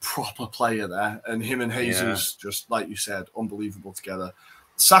a proper player there, and him and Jesus, just like you said, unbelievable together.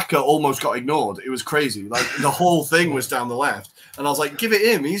 Saka almost got ignored. It was crazy. Like, the whole thing was down the left, and I was like, give it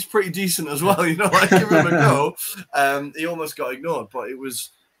him. He's pretty decent as well, give him a go. He almost got ignored, but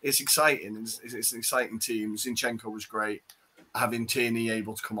it's exciting. It's an exciting team. Zinchenko was great. Having Tierney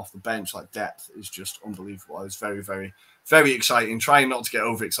able to come off the bench, depth, is just unbelievable. It was very, very, very exciting. Trying not to get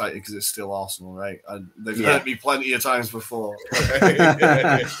overexcited because it's still Arsenal, right? And they've hurt me plenty of times before.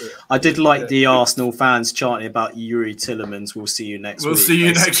 I did like the Arsenal fans chanting about Yuri Tillemans. We'll see you next week. We'll see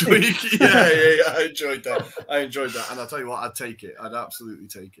you next week. Yeah. I enjoyed that. And I'll tell you what, I'd take it. I'd absolutely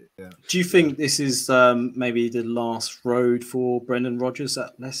take it. Yeah. Do you think this is maybe the last road for Brendan Rodgers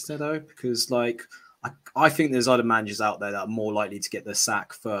at Leicester, though? Because, I think there's other managers out there that are more likely to get the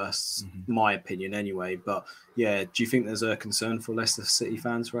sack first, my opinion anyway. But yeah, do you think there's a concern for Leicester City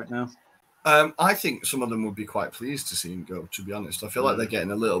fans right now? I think some of them would be quite pleased to see him go, to be honest. I feel like they're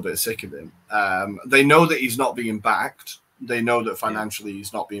getting a little bit sick of him. They know that he's not being backed. They know that financially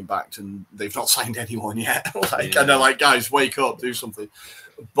he's not being backed, and they've not signed anyone yet. And they're like, guys, wake up, do something.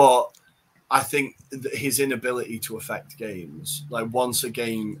 But I think his inability to affect games, once a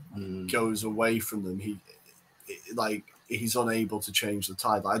game goes away from them, he's unable to change the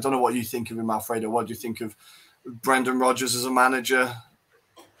tide. I don't know what you think of him, Alfredo. What do you think of Brendan Rodgers as a manager?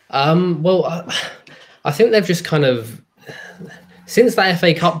 Well, I think they've just kind of, since that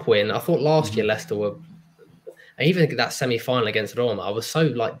FA Cup win, I thought last year Leicester were, even that semi-final against Roma, I was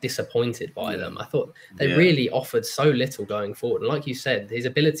so disappointed by them. I thought they really offered so little going forward. And like you said, his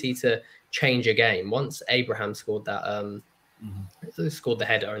ability to change a game, once Abraham scored that scored the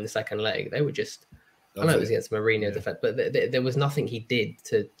header in the second leg, they were just, I know it was against Mourinho defense, but there was nothing he did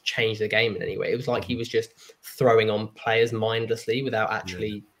to change the game in any way. It was like he was just throwing on players mindlessly without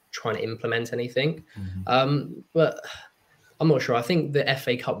actually trying to implement anything. But I'm not sure. I think the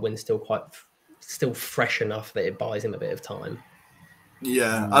FA Cup win's still fresh enough that it buys him a bit of time.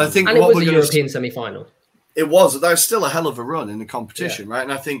 Yeah, I think, and it was a European semi-final. It was. There's still a hell of a run in the competition, right?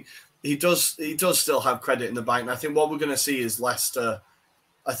 And I think he does still have credit in the bank. And I think what we're going to see is Leicester,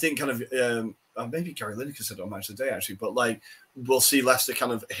 I think kind of, maybe Gary Lineker said it on Match of the Day actually, but we'll see Leicester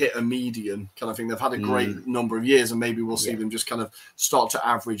kind of hit a median kind of thing. They've had a great number of years, and maybe we'll see them just kind of start to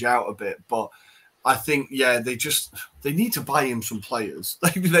average out a bit. But I think, they need to buy him some players.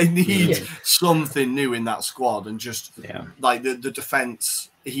 They need something new in that squad, and just like the defense.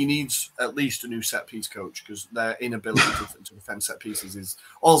 He needs at least a new set piece coach, because their inability to defend set pieces is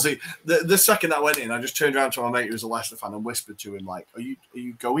honestly the second that went in. I just turned around to my mate who was a Leicester fan and whispered to him, like, "Are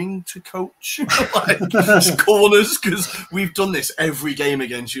you going to coach like corners? Because we've done this every game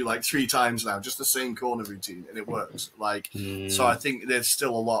against you like 3 times now, just the same corner routine, and it works." So I think there's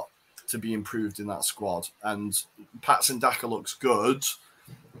still a lot to be improved in that squad, and Patson Daka looks good,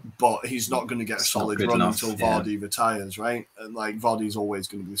 but he's not going to get a solid run until Vardy retires, right? And like Vardy's always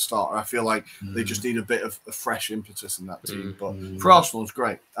going to be the starter. I feel like they just need a bit of a fresh impetus in that team. But for Arsenal, it's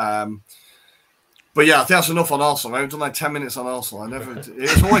great. But yeah, I think that's enough on Arsenal. I've done like 10 minutes on Arsenal.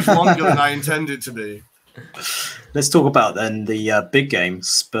 It's always longer than I intended to be. Let's talk about then the big game,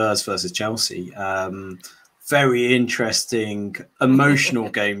 Spurs versus Chelsea. Very interesting, emotional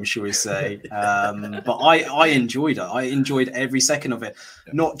game, shall we say. But I enjoyed it. I enjoyed every second of it,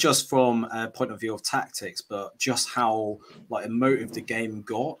 not just from a point of view of tactics, but just how like emotive the game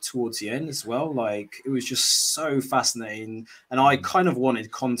got towards the end as well. Like, it was just so fascinating. And I kind of wanted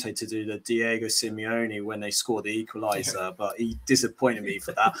Conte to do the Diego Simeone when they scored the equaliser, but he disappointed me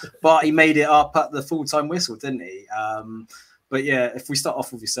for that. But he made it up at the full-time whistle, didn't he? But yeah, if we start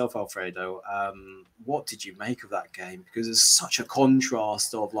off with yourself, Alfredo, what did you make of that game? Because it's such a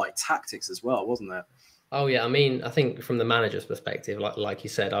contrast of like tactics as well, wasn't it? Oh yeah, I mean, I think from the manager's perspective, like you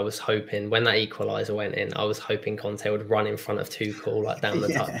said, I was hoping when that equaliser went in, I was hoping Conte would run in front of Tuchel, like down the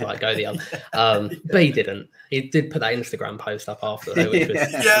top, like go the other. But he didn't. He did put that Instagram post up after, though, which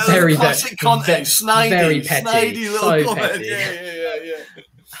was very classic Conte, very petty, so petty.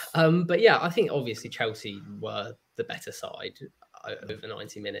 Yeah. But yeah, I think obviously Chelsea were the better side over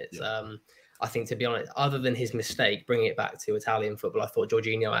 90 minutes. I think, to be honest, other than his mistake, bringing it back to Italian football, I thought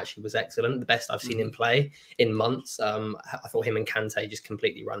Jorginho actually was excellent. The best I've seen him play in months. I thought him and Kante just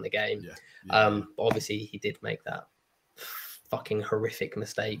completely run the game. But obviously he did make that fucking horrific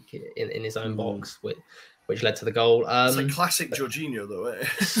mistake in his own box, which led to the goal. It's like classic Jorginho, though. Eh?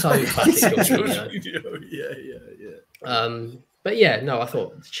 So classic Jorginho. But yeah, no, I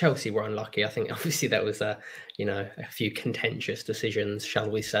thought Chelsea were unlucky. I think obviously that was a few contentious decisions, shall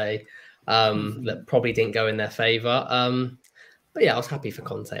we say, that probably didn't go in their favour. But yeah, I was happy for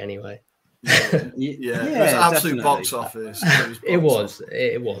Conte anyway. It was absolute box office. It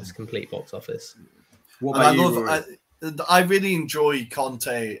was complete box office. What about you? I really enjoy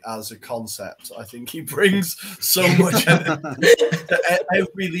Conte as a concept. I think he brings so much to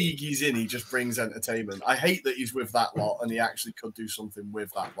every league he's in. He just brings entertainment. I hate that he's with that lot, and he actually could do something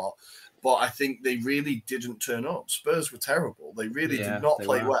with that lot. But I think they really didn't turn up. Spurs were terrible. They really did not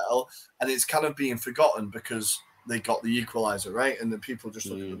play well, and it's kind of being forgotten because they got the equaliser, right? And then people just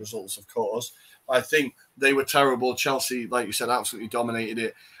look at the results, of course. I think they were terrible. Chelsea, like you said, absolutely dominated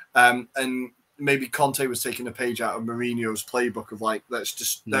it. And maybe Conte was taking a page out of Mourinho's playbook of like, let's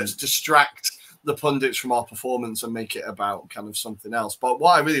distract the pundits from our performance and make it about kind of something else. But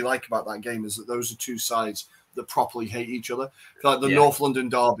what I really like about that game is that those are two sides that properly hate each other. Like the North London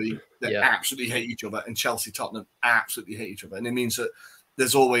derby, they absolutely hate each other, and Chelsea Tottenham absolutely hate each other. And it means that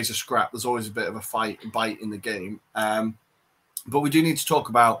there's always a scrap, there's always a bit of a fight and bite in the game. But we do need to talk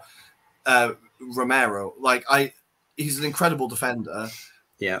about Romero. He's an incredible defender.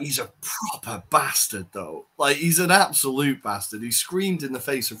 Yeah, he's a proper bastard, though. Like, he's an absolute bastard. He screamed in the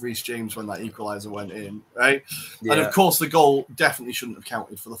face of Reece James when that equaliser went in, right? Yeah. And, of course, the goal definitely shouldn't have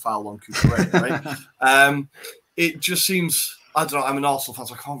counted for the foul on Cucurella, right? It just seems... I don't know, I'm an Arsenal fan,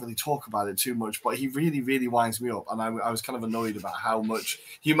 so I can't really talk about it too much, but he really, really winds me up. And I was kind of annoyed about how much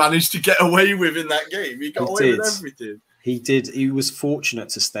he managed to get away with in that game. He got away with everything. He did. He was fortunate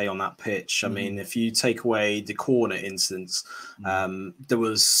to stay on that pitch. I mean, if you take away the corner instance, there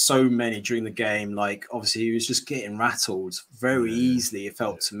was so many during the game. Like, obviously, he was just getting rattled very easily, it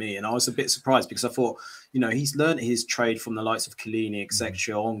felt to me. And I was a bit surprised because I thought, he's learned his trade from the likes of Chiellini,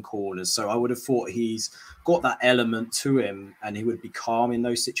 etc. on corners. So I would have thought he's got that element to him and he would be calm in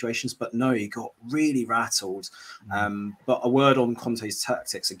those situations. But no, he got really rattled. But a word on Conte's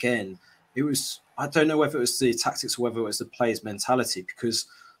tactics again. It was, I don't know whether it was the tactics or whether it was the players' mentality, because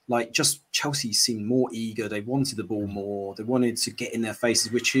just Chelsea seemed more eager. They wanted the ball more. They wanted to get in their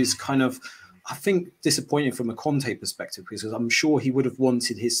faces, which is kind of, I think, disappointing from a Conte perspective, because I'm sure he would have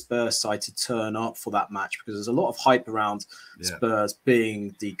wanted his Spurs side to turn up for that match, because there's a lot of hype around Spurs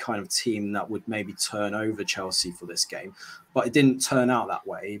being the kind of team that would maybe turn over Chelsea for this game. But it didn't turn out that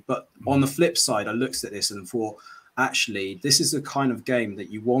way. But on the flip side, I looked at this and thought, actually, this is the kind of game that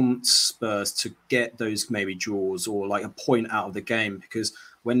you want Spurs to get those maybe draws or like a point out of the game, because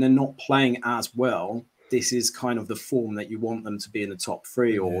when they're not playing as well, this is kind of the form that you want them to be in the top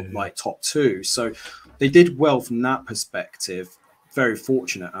 3 or like top 2. So they did well from that perspective. Very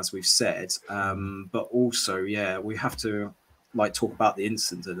fortunate, as we've said. But also, we have to like talk about the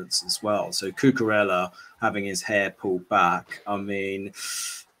incidents as well. So Cucurella having his hair pulled back. I mean,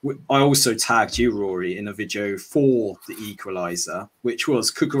 I also tagged you, Rory, in a video for the equaliser, which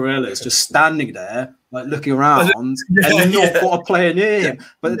was Cucurella's just standing there, like looking around, and then not got a player near him.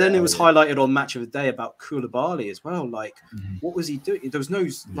 But then it was highlighted on Match of the Day about Koulibaly as well. Like, what was he doing? There was no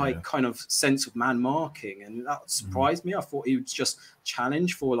like kind of sense of man marking, and that surprised me. I thought he would just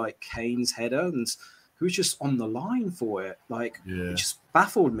challenge for like Kane's header, and who was just on the line for it. Like, it just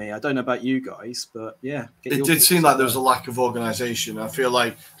baffled me. I don't know about you guys, but it did seem like there was a lack of organisation. I feel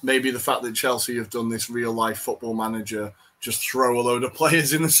like maybe the fact that Chelsea have done this real life Football Manager, just throw a load of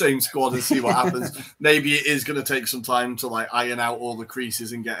players in the same squad and see what happens. Maybe it is going to take some time to like iron out all the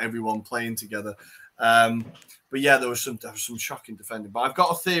creases and get everyone playing together. But there was some shocking defending. But I've got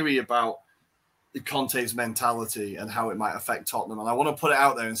a theory about Conte's mentality and how it might affect Tottenham, and I want to put it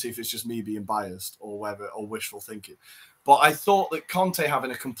out there and see if it's just me being biased or wishful thinking. But I thought that Conte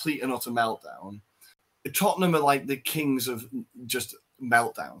having a complete and utter meltdown, Tottenham are like the kings of just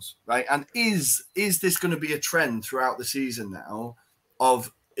meltdowns, right? And is this going to be a trend throughout the season now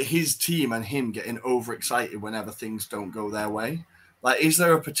of his team and him getting overexcited whenever things don't go their way? Like, is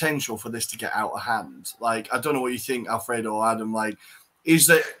there a potential for this to get out of hand? Like, I don't know what you think, Alfredo or Adam. Like,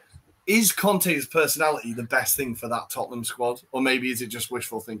 is Conte's personality the best thing for that Tottenham squad? Or maybe is it just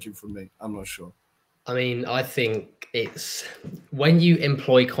wishful thinking from me? I'm not sure. I mean, I think it's when you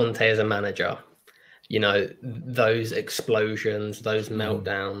employ Conte as a manager, you know, those explosions, those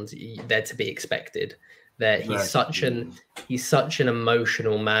meltdowns, they're to be expected. He's such an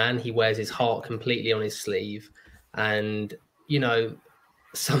emotional man. He wears his heart completely on his sleeve. And, you know,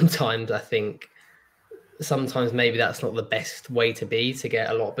 sometimes maybe that's not the best way to be, to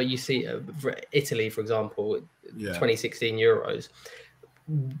get a lot. But you see Italy, for example, 2016 Euros,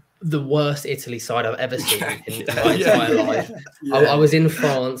 the worst Italy side I've ever seen in my entire life. I was in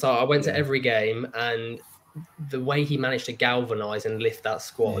France. I went to every game, and the way he managed to galvanize and lift that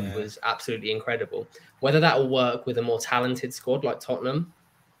squad was absolutely incredible. Whether that will work with a more talented squad like Tottenham,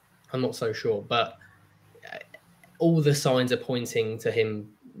 I'm not so sure. But all the signs are pointing to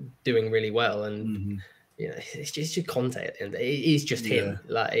him doing really well, and you know, it's just Conte at the end. It is just him.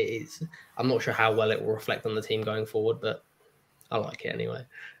 Like, it is. I'm not sure how well it will reflect on the team going forward, but I like it anyway.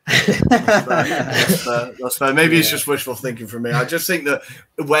 That's fair. Maybe it's just wishful thinking for me. I just think that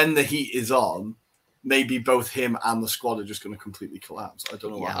when the heat is on, maybe both him and the squad are just going to completely collapse. I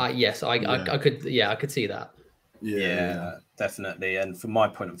don't know. I could see that. Yeah, definitely. And from my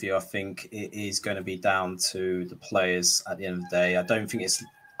point of view, I think it is going to be down to the players at the end of the day. I don't think it's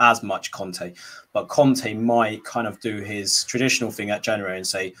as much Conte, but Conte might kind of do his traditional thing at January and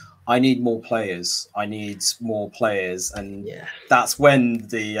say, I need more players. And that's when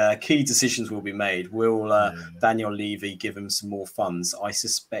the key decisions will be made. Will Daniel Levy give him some more funds? I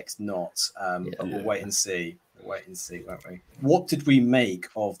suspect not, but we'll wait and see. Won't we? What did we make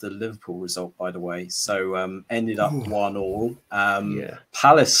of the Liverpool result, by the way? So ended up 1-1.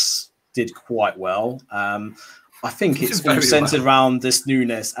 Palace did quite well. I think it's all centered around this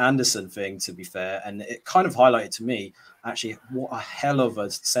Nunes Anderson thing, to be fair. And it kind of highlighted to me, actually, what a hell of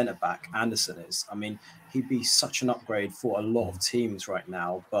a centre-back Anderson is. I mean, he'd be such an upgrade for a lot of teams right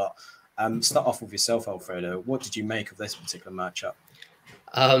now. But start off with yourself, Alfredo. What did you make of this particular matchup?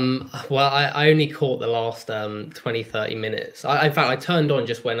 Well, I only caught the last 20-30 minutes. In fact, I turned on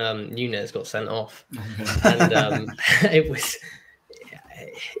just when Nunes got sent off. And it was...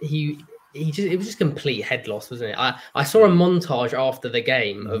 it was just complete head loss, wasn't it? I saw a montage after the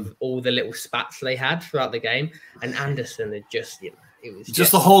game of all the little spats they had throughout the game, and Anderson had just, you know, it was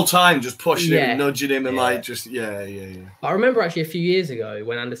just the whole time just pushing him and nudging him and I remember actually a few years ago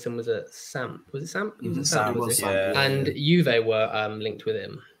when Anderson was at Samp. Was it Samp? He was at Samp, was it? And Juve were linked with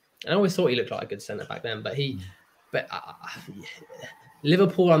him. And I always thought he looked like a good centre back then, but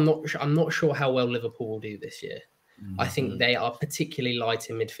Liverpool, I'm not sure how well Liverpool will do this year. I think they are particularly light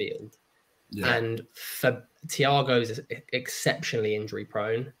in midfield. And Thiago's exceptionally injury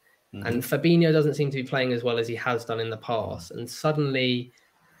prone, and Fabinho doesn't seem to be playing as well as he has done in the past. And suddenly,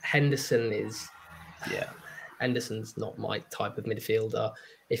 Henderson's not my type of midfielder.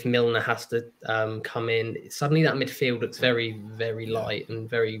 If Milner has to come in, suddenly that midfield looks very, very light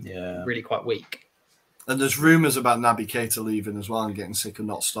and really quite weak. And there's rumours about Naby Keita leaving as well and getting sick of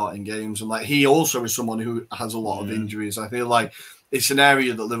not starting games. And like he also is someone who has a lot of injuries. I feel like it's an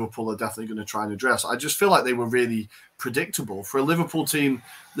area that Liverpool are definitely going to try and address. I just feel like they were really predictable for a Liverpool team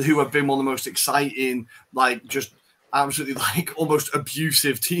who have been one of the most exciting, like just absolutely like almost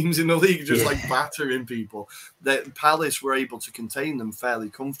abusive teams in the league, just like battering people. That Palace were able to contain them fairly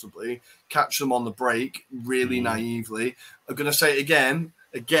comfortably, catch them on the break really naively. I'm going to say it again,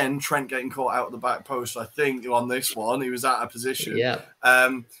 Trent getting caught out of the back post. I think on this one, he was out of position. Yeah.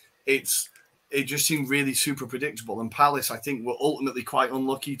 It just seemed really super predictable. And Palace, I think, were ultimately quite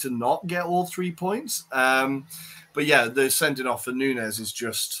unlucky to not get all 3 points. But yeah, the sending off for Núñez is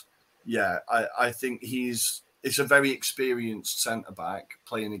just, I think it's a very experienced centre-back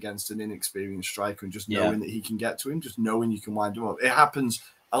playing against an inexperienced striker and just knowing that he can get to him, just knowing you can wind him up. It happens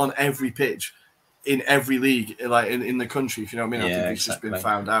on every pitch, in every league, like in the country, if you know what I mean. I think he's just been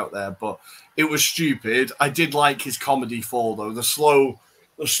found out there. But it was stupid. I did like his comedy fall, though. The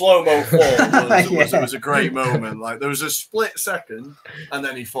slow-mo fall was a great moment. Like there was a split second, and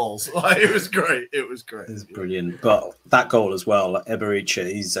then he falls. Like it was great. It was brilliant. But that goal as well, like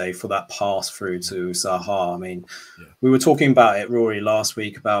Eberechi for that pass through to Zaha. I mean, we were talking about it, Rory, last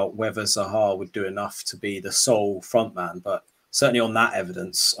week about whether Zaha would do enough to be the sole frontman, but certainly on that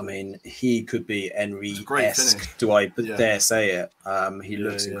evidence, I mean, he could be Henry-esque. Do I dare say it? He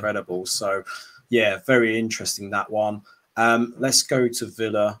looks incredible. So, very interesting, that one. Let's go to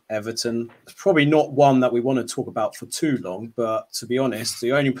Villa, Everton. It's probably not one that we want to talk about for too long, but to be honest,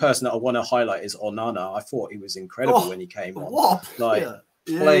 the only person that I want to highlight is Onana. I thought he was incredible when he came on. What? Player,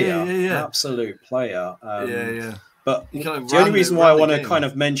 absolute player. But the only reason why I want to kind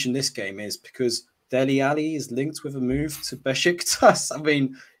of mention this game is because Dele Alli is linked with a move to Besiktas. I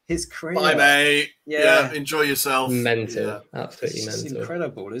mean, his career. Bye, mate. Yeah, enjoy yourself. Mental, absolutely mental. It's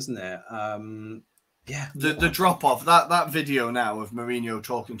incredible, isn't it? The drop off that video now of Mourinho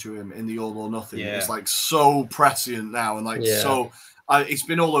talking to him in the All or Nothing is like so prescient now and like so. It's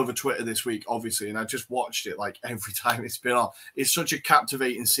been all over Twitter this week, obviously, and I just watched it like every time it's been on. It's such a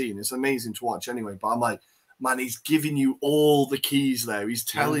captivating scene. It's amazing to watch anyway. But I'm like, man, he's giving you all the keys there. He's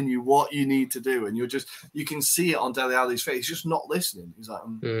telling you what you need to do, and you can see it on Dele Alli's face. He's just not listening. He's like,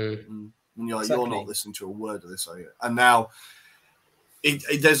 and you're like, you're not listening to a word of this, are you? And now.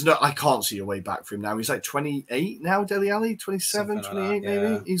 I can't see a way back for him now. He's like 28 now, Dele Alli, 27, 28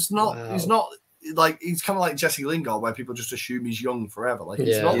 maybe. He's not like, he's kind of like Jesse Lingard, where people just assume he's young forever. Like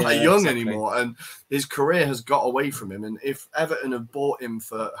he's not that young anymore, and his career has got away from him. And if Everton have bought him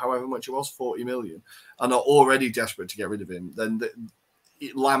for however much it was, 40 million, and are already desperate to get rid of him, then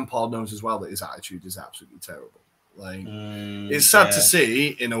Lampard knows as well that his attitude is absolutely terrible. Like it's sad to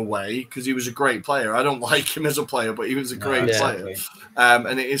see in a way because he was a great player. I don't like him as a player, but he was a great player.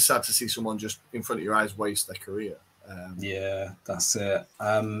 And it is sad to see someone just in front of your eyes waste their career. That's it.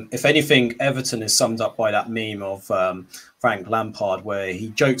 If anything, Everton is summed up by that meme of Frank Lampard where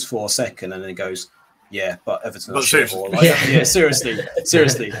he jokes for a second and then goes, but Everton are shit.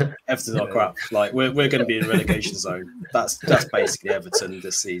 Seriously, Everton are crap. Like we're going to be in relegation zone. That's basically Everton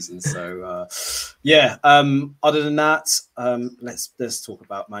this season. So other than that, let's talk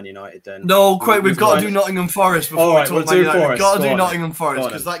about Man United then. No, Craig, we've got to do Nottingham Forest before we talk about United. We've got to do Nottingham Forest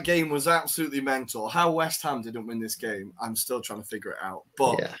because that game was absolutely mental. How West Ham didn't win this game, I'm still trying to figure it out.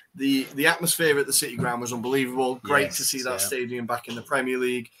 But the atmosphere at the City Ground was unbelievable. Great to see that stadium back in the Premier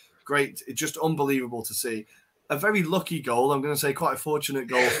League. Great. It's just unbelievable to see. A very lucky goal. I'm going to say quite a fortunate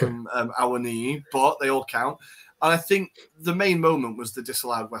goal from Awoniyi, but they all count. And I think the main moment was the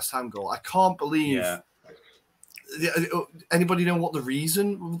disallowed West Ham goal. I can't believe... Anybody know what the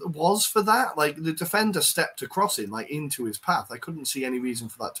reason was for that? Like, the defender stepped across him, like, into his path. I couldn't see any reason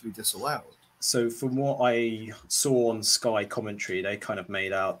for that to be disallowed. So from what I saw on Sky commentary, they kind of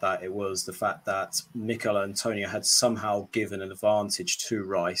made out that it was the fact that Mikel Antonio had somehow given an advantage to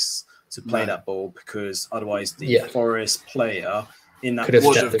Rice to play that ball because otherwise the Forest player in that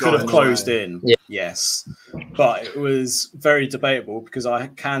could have closed in. Yeah. Yes. But it was very debatable because I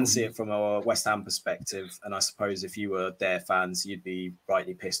can see it from a West Ham perspective. And I suppose if you were their fans, you'd be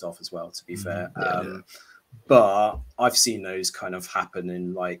rightly pissed off as well, to be fair. But I've seen those kind of happen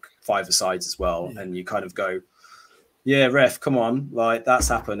in like five-a-sides as well. And you kind of go, ref, come on. Like that's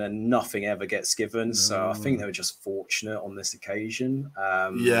happened and nothing ever gets given. So I think they were just fortunate on this occasion.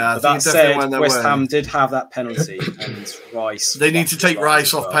 But that said, West Ham did have that penalty and Rice. They need to take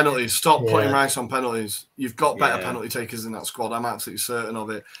Rice off penalties. Stop putting Rice on penalties. You've got better penalty takers in that squad. I'm absolutely certain of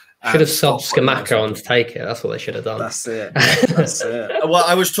it. Should have subbed Scamacca on to take it. That's what they should have done. That's it. That's it. Well,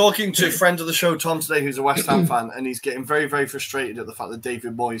 I was talking to a friend of the show, Tom, today, who's a West Ham fan, and he's getting very, very frustrated at the fact that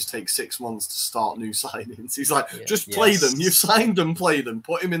David Moyes takes 6 months to start new signings. He's like, just play them. You've signed them, play them.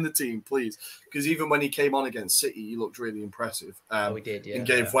 Put him in the team, please. Because even when he came on against City, he looked really impressive. We did, yeah. And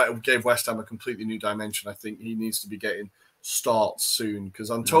gave West Ham a completely new dimension. I think he needs to be getting starts soon because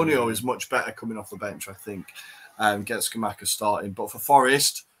Antonio is much better coming off the bench, I think, and get Scamacca starting. But for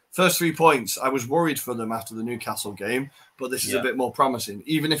Forest, first 3 points, I was worried for them after the Newcastle game, but this is a bit more promising.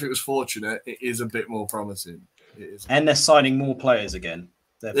 Even if it was fortunate, it is a bit more promising. It is. And they're signing more players again.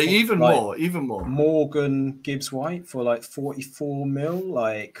 They're even more. Morgan Gibbs-White for like 44 mil.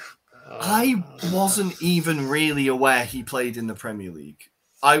 Like, I wasn't even really aware he played in the Premier League.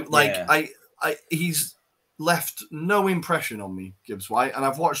 He's left no impression on me, Gibbs-White, and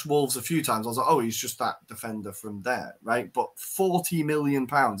I've watched Wolves a few times. I was like, oh, he's just that defender from there, right? But £40 million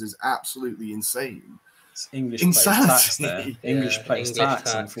is absolutely insane. It's English plays tax there. English plays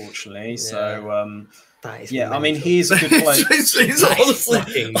tax, unfortunately. Yeah. So, that is mental. I mean, he's a good player. It's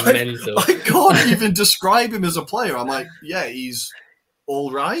honestly mental. I can't even describe him as a player. I'm like, he's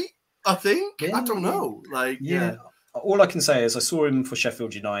all right, I think. I don't know. All I can say is I saw him for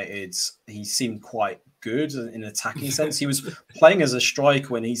Sheffield United. He seemed quite good in an attacking sense. He was playing as a striker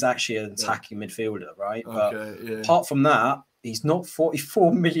when he's actually an attacking midfielder, right? But apart from that, he's not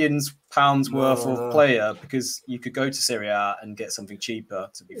 £44 million worth of player because you could go to Serie A and get something cheaper,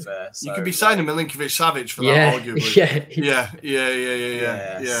 to be fair. So, you could be signing Milinkovic-Savic for that, arguably.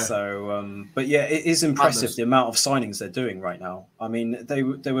 Yeah. So, but it is impressive the amount of signings they're doing right now. I mean, they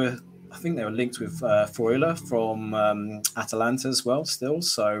were I think they were linked with Freuler from Atalanta as well still.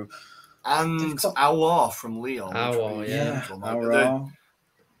 So, and Aouar from Lyon. Aouar.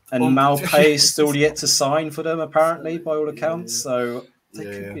 And Malpay is still yet to sign for them, apparently, by all accounts. So they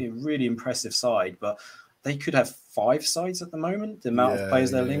could be a really impressive side, but they could have 5 sides at the moment, the amount of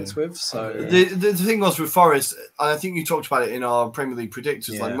players they're linked with. So the thing was with Forest, and I think you talked about it in our Premier League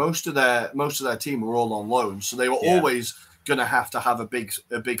predictors, like most of their team were all on loan. So they were always going to have a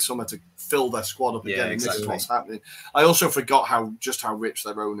big summer to fill their squad up again. Exactly. This is what's happening. I also forgot how rich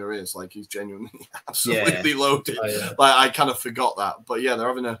their owner is. Like, he's genuinely absolutely loaded. Like, I kind of forgot that. But they're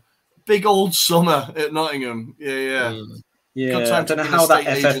having a big old summer at Nottingham. I don't know how that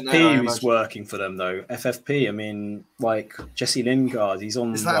FFP is working for them though. FFP, I mean, like Jesse Lingard, he's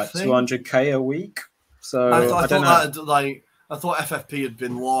on like 200k a week. So I thought FFP had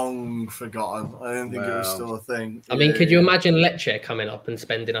been long forgotten. I didn't think it was still a thing. I mean, could you imagine Lecce coming up and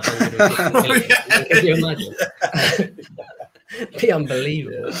spending 150 million? Could you imagine? It'd be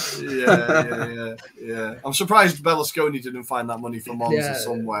unbelievable. Yeah. I'm surprised Berlusconi didn't find that money from Monza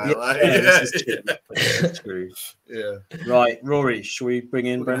somewhere. This is true. Yeah. Right, Rory, shall we bring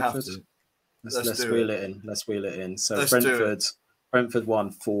in Brentford? Let's wheel it in. So Brentford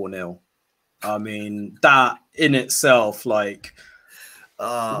won 4-0. I mean, that in itself, like,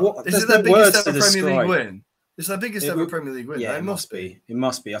 is it their biggest ever Premier League win? It's their biggest ever Premier League win. Yeah, it must be. It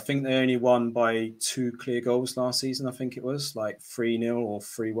must be. I think they only won by 2 clear goals last season. I think it was like 3-0 or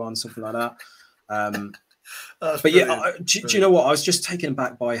 3-1, something like that. But do you know what? I was just taken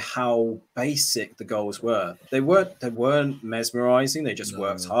aback by how basic the goals were. They weren't mesmerising. They just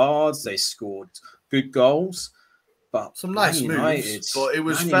worked hard. They scored good goals. But some nice moves, but it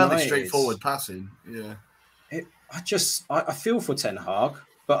was fairly straightforward passing. Yeah, I feel for Ten Hag,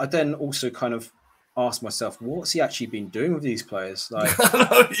 but I then also kind of ask myself, what's he actually been doing with these players? Like,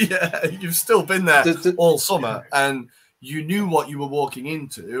 you've still been there all summer, and you knew what you were walking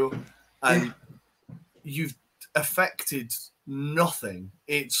into, and you've affected nothing.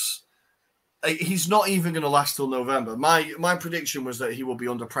 He's not even going to last till November. My prediction was that he will be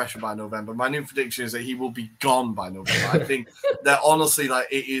under pressure by November. My new prediction is that he will be gone by November. I think that honestly, like,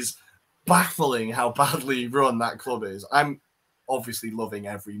 it is baffling how badly run that club is. I'm obviously loving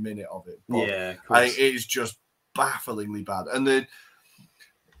every minute of it. But it is just bafflingly bad. And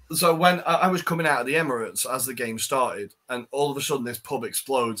so when I was coming out of the Emirates as the game started, and all of a sudden this pub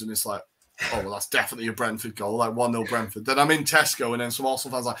explodes, and it's like, oh, well, that's definitely a Brentford goal, like 1-0 Brentford. Then I'm in Tesco, and then some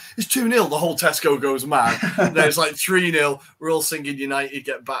Arsenal fans are like, it's 2-0. The whole Tesco goes mad. And then it's like 3-0. We're all singing United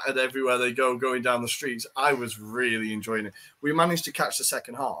get battered everywhere they go, going down the streets. I was really enjoying it. We managed to catch the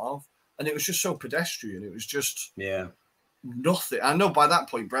second half, and it was just so pedestrian. It was just nothing. I know by that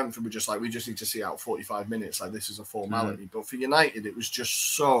point, Brentford were just like, we just need to see out 45 minutes. Like, this is a formality. But for United, it was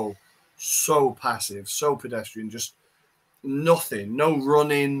just so passive, so pedestrian, just nothing, no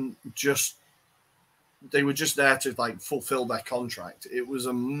running, just they were just there to like fulfill their contract. It was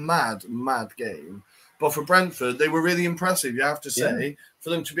a mad game, But for Brentford, they were really impressive, you have to say, for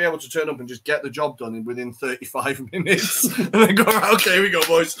them to be able to turn up and just get the job done within 35 minutes and then go, okay, here we go,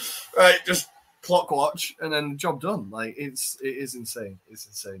 boys. Right, just clock watch and then job done. Like, it is insane. It's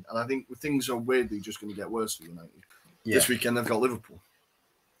insane. And I think things are weirdly just going to get worse for United. Yeah. This weekend, they've got Liverpool.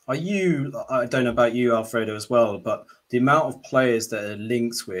 I don't know about you, Alfredo, as well, but the amount of players that are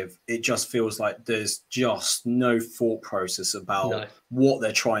linked with, it just feels like there's just no thought process about what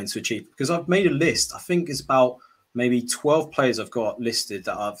they're trying to achieve. Because I've made a list. I think it's about maybe 12 players I've got listed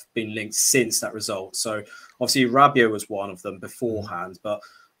that have been linked since that result. So obviously Rabiot was one of them beforehand, but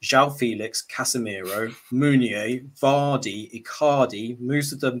João Felix, Casemiro, Meunier, Vardy, Icardi,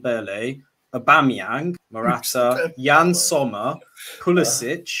 Moussa Dembele, Aubameyang, Morata, Jan Sommer,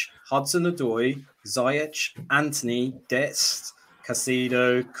 Pulisic, Hudson-Odoi, Ziyech, Antony, Dest,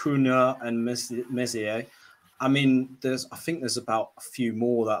 Caicedo, Kuna, and Messier. I mean, I think there's about a few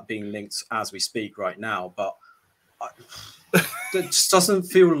more that are being linked as we speak right now, but it just doesn't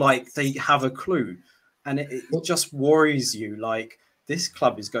feel like they have a clue. And it just worries you. Like, this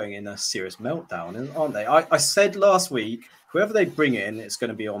club is going in a serious meltdown, aren't they? I said last week, whoever they bring in, it's going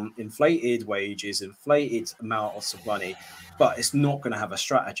to be on inflated wages, inflated amounts of money, but it's not going to have a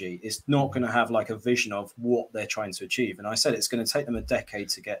strategy. It's not going to have like a vision of what they're trying to achieve. And I said it's going to take them a decade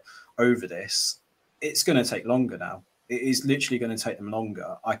to get over this. It's going to take longer now. It is literally going to take them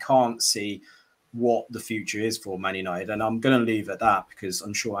longer. I can't see what the future is for Man United, and I'm going to leave at that because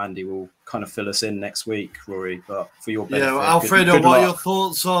I'm sure Andy will kind of fill us in next week, Rory. But for your benefit, Alfredo, good what luck. are your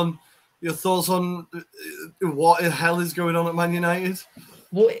thoughts on what the hell is going on at Man United?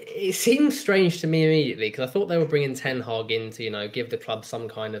 Well, it seems strange to me immediately because I thought they were bringing Ten Hag in to, give the club some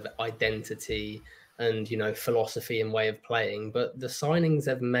kind of identity and, philosophy and way of playing. But the signings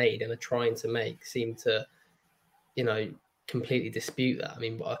they've made and are trying to make seem to, completely dispute that. I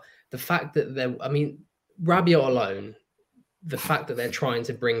mean, the fact that Rabiot alone, the fact that they're trying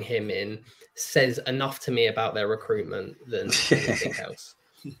to bring him in says enough to me about their recruitment than anything else.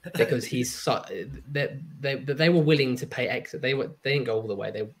 Because they were willing to pay extra. They didn't go all the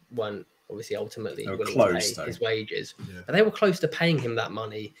way. They weren't obviously ultimately willing to pay his wages. Yeah. But they were close to paying him that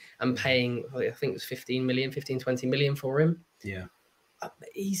money and paying, I think it was 15, 20 million for him. Yeah.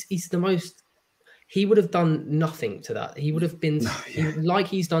 He's the most. He would have done nothing to that. He would have been like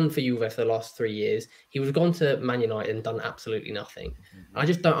he's done for Juve for the last 3 years. He would have gone to Man United and done absolutely nothing.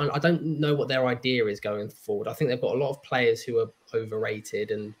 Mm-hmm. I don't know what their idea is going forward. I think they've got a lot of players who are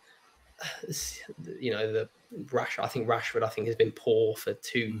overrated, and I think Rashford has been poor for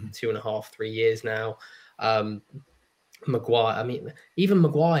 2.5, 3 years now. Maguire, even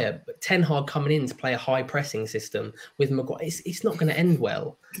Maguire, Ten Hag coming in to play a high pressing system with Maguire, it's not going to end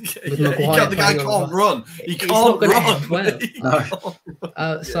well. With Maguire, the guy can't run. He can't not going to end well.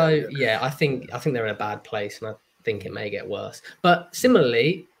 I think they're in a bad place, and I think it may get worse. But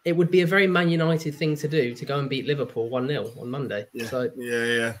similarly, it would be a very Man United thing to do to go and beat Liverpool 1-0 on Monday. Yeah. So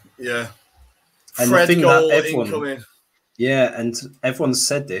yeah. And Fred the thing goal that everyone, incoming. Yeah, and everyone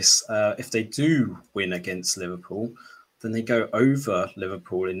said this. If they do win against Liverpool, then they go over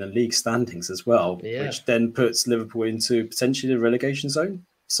Liverpool in the league standings as well, which then puts Liverpool into potentially the relegation zone.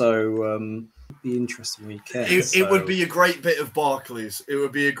 So it'd be an interesting weekend. It would be a great bit of Barclays. It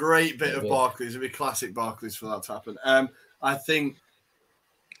would be a great bit of Barclays. It would be classic Barclays for that to happen. I think,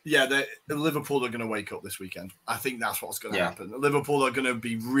 Liverpool are going to wake up this weekend. I think that's what's going to happen. Liverpool are going to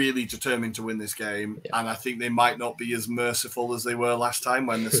be really determined to win this game, and I think they might not be as merciful as they were last time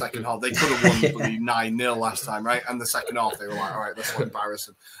when the second half, they could have won 9-0 last time, right? And the second half, they were like, all right, that's so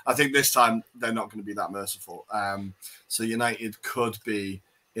embarrassing. I think this time they're not going to be that merciful. So United could be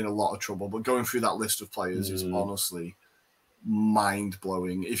in a lot of trouble, but going through that list of players is honestly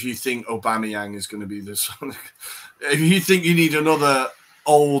mind-blowing. If you think Aubameyang is going to be this, if you think you need another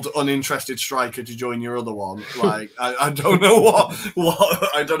old uninterested striker to join your other one, like I don't know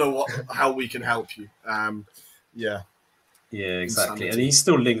how we can help you. Yeah, exactly. Insanity. And he's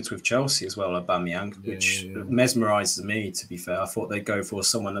still linked with Chelsea as well, Aubameyang, which mesmerises me, to be fair. I thought they'd go for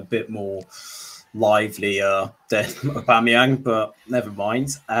someone a bit more livelier than Aubameyang, but never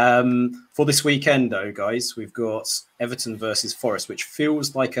mind. For this weekend though, guys, we've got Everton versus Forest, which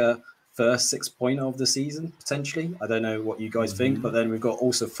feels like a first 6 point of the season, potentially. I don't know what you guys think, but then we've got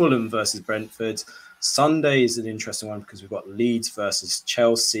also Fulham versus Brentford. Sunday is an interesting one because we've got Leeds versus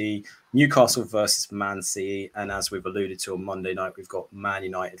Chelsea, Newcastle versus Man City, and as we've alluded to on Monday night, we've got Man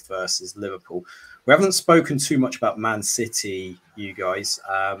United versus Liverpool. We haven't spoken too much about Man City, you guys,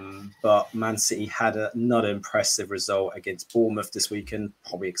 but Man City had another impressive result against Bournemouth this weekend,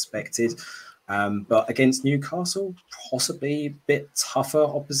 probably expected. But against Newcastle, possibly a bit tougher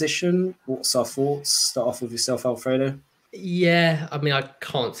opposition. What's our thoughts? Start off with yourself, Alfredo. Yeah, I mean, I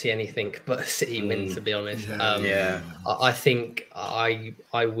can't see anything but a City win, to be honest. I think I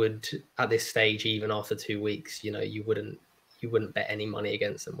would, at this stage, even after 2 weeks, you wouldn't bet any money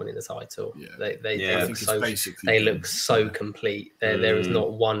against them winning the title. They look so complete. There is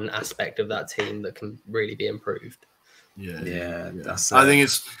not one aspect of that team that can really be improved. I think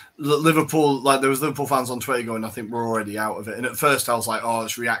it's Liverpool. Like, there was Liverpool fans on Twitter going, "I think we're already out of it." And at first, I was like, "Oh,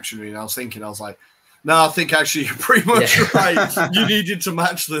 it's reactionary." And I was like, "No, I think actually you're pretty much right. You needed to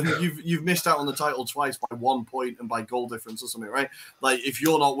match them. You've missed out on the title twice by 1 point and by goal difference or something, right? Like, if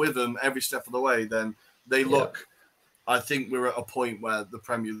you're not with them every step of the way, then they look." I think we're at a point where the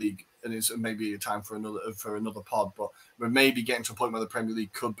Premier League, and it's maybe a time for another pod, but we're maybe getting to a point where the Premier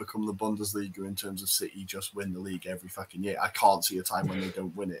League could become the Bundesliga in terms of City just win the league every fucking year. I can't see a time when they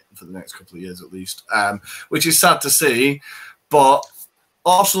don't win it for the next couple of years at least, which is sad to see. But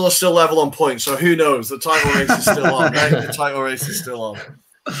Arsenal are still level on points, so who knows? The title race is still on, right? The title race is still on.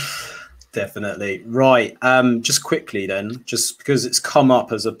 Definitely. Right. Just quickly then, just because it's come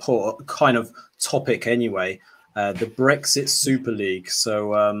up as a kind of topic anyway, the Brexit Super League.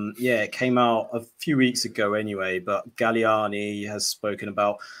 So, it came out a few weeks ago anyway, but Galliani has spoken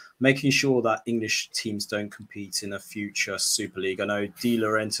about making sure that English teams don't compete in a future Super League. I know De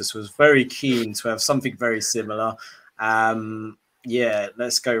Laurentiis was very keen to have something very similar.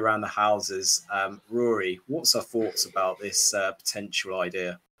 Let's go around the houses. Rory, what's our thoughts about this potential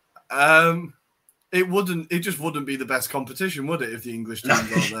idea? It just wouldn't be the best competition, would it, if the English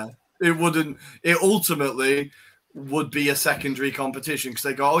teams aren't there? It wouldn't. It ultimately would be a secondary competition because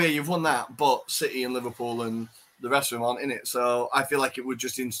they go, "Oh yeah, you've won that," but City and Liverpool and the rest of them aren't in it. So I feel like it would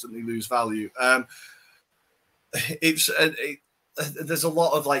just instantly lose value. There's a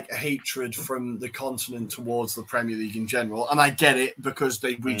lot of like hatred from the continent towards the Premier League in general, and I get it because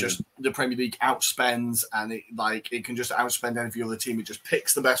the Premier League outspends, and it can just outspend every other team. It just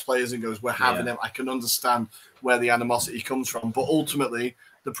picks the best players and goes, "We're having them." I can understand where the animosity comes from, but ultimately,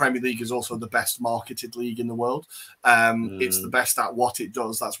 the Premier League is also the best marketed league in the world. It's the best at what it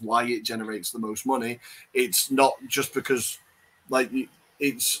does. That's why it generates the most money. It's not just because, the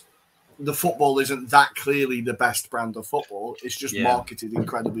football isn't that clearly the best brand of football. It's just marketed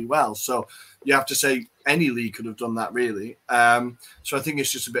incredibly well. So you have to say any league could have done that, really. So I think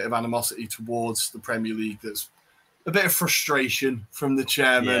it's just a bit of animosity towards the Premier League. That's a bit of frustration from the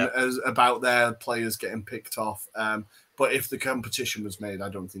chairman about their players getting picked off. But if the competition was made, I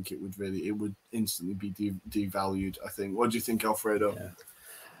don't think it would instantly be devalued, I think. What do you think, Alfredo? Yeah.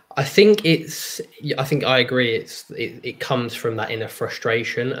 I think I agree. It comes from that inner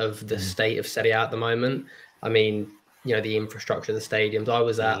frustration of the state of Serie A at the moment. I mean, the infrastructure of the stadiums.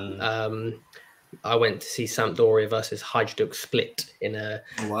 I went to see Sampdoria versus Hajduk Split in then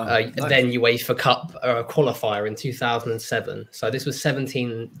UEFA Cup qualifier in 2007. So this was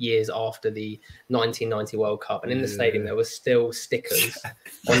 17 years after the 1990 World Cup, and in the stadium there were still stickers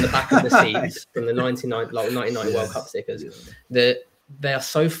on the back of the seats from the 1990 World Cup stickers. They are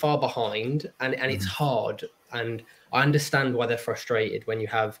so far behind, and it's hard. And I understand why they're frustrated when you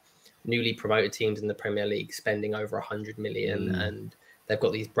have newly promoted teams in the Premier League spending over 100 million and they've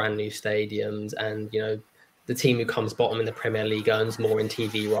got these brand new stadiums, and the team who comes bottom in the Premier League earns more in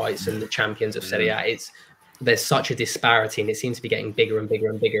TV rights than the champions of Serie A. There's such a disparity, and it seems to be getting bigger and bigger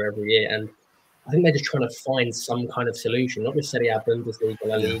and bigger every year. And I think they're just trying to find some kind of solution, not just Serie A, Bundesliga,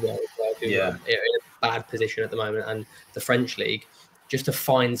 La Liga, who are in a bad position at the moment, and the French league, just to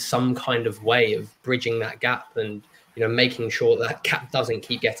find some kind of way of bridging that gap and making sure that gap doesn't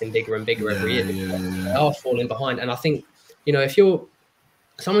keep getting bigger and bigger every year. They are falling behind, and I think if you're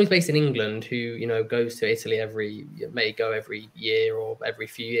someone who's based in England who, goes to Italy may go every year or every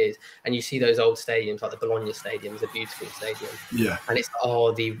few years, and you see those old stadiums, like the Bologna Stadium is a beautiful stadium. Yeah. And it's,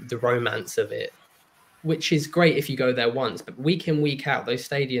 the romance of it, which is great if you go there once, but week in, week out, those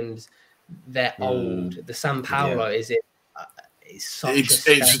stadiums, they're old. The San Paolo is it. It's a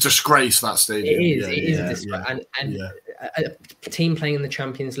disgrace, that stadium. It is a disgrace. And a team playing in the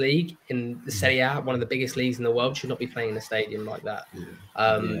Champions League, in the Serie A, one of the biggest leagues in the world, should not be playing in a stadium like that.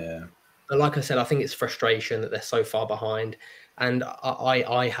 But like I said, I think it's frustration that they're so far behind, and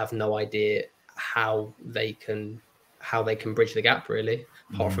I have no idea how they can bridge the gap, really,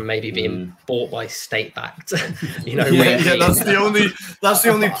 apart from maybe being bought by state-backed. That's the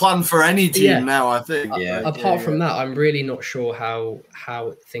only plan for any team now, I think. Apart from that, I'm really not sure how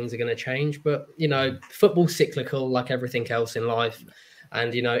things are going to change. But football's cyclical, like everything else in life.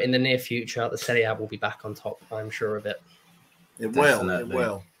 And in the near future, the Serie A will be back on top. I'm sure of it. It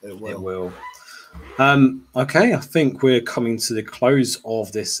will. Okay, I think we're coming to the close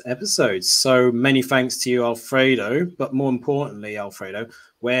of this episode. So many thanks to you, Alfredo. But more importantly, Alfredo,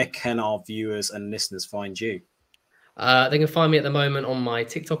 where can our viewers and listeners find you? They can find me at the moment on my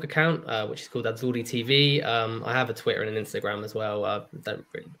TikTok account, which is called Azzurri TV. I have a Twitter and an Instagram as well.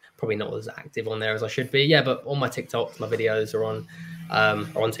 Probably not as active on there as I should be. Yeah, but on my TikToks, my videos are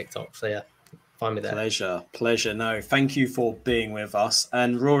on TikTok. So yeah, find me there. Pleasure. No, thank you for being with us.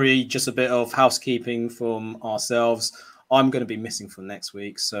 And Rory, just a bit of housekeeping from ourselves. I'm going to be missing for next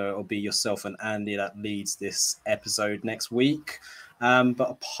week, so it'll be yourself and Andy that leads this episode next week. But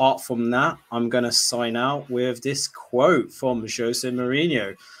apart from that, I'm going to sign out with this quote from Jose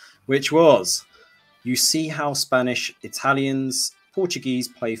Mourinho, which was, "You see how Spanish, Italians, Portuguese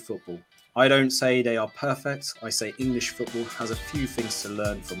play football. I don't say they are perfect. I say English football has a few things to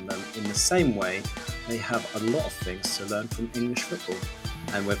learn from them in the same way they have a lot of things to learn from English football."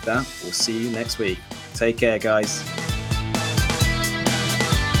 And with that, we'll see you next week. Take care, guys.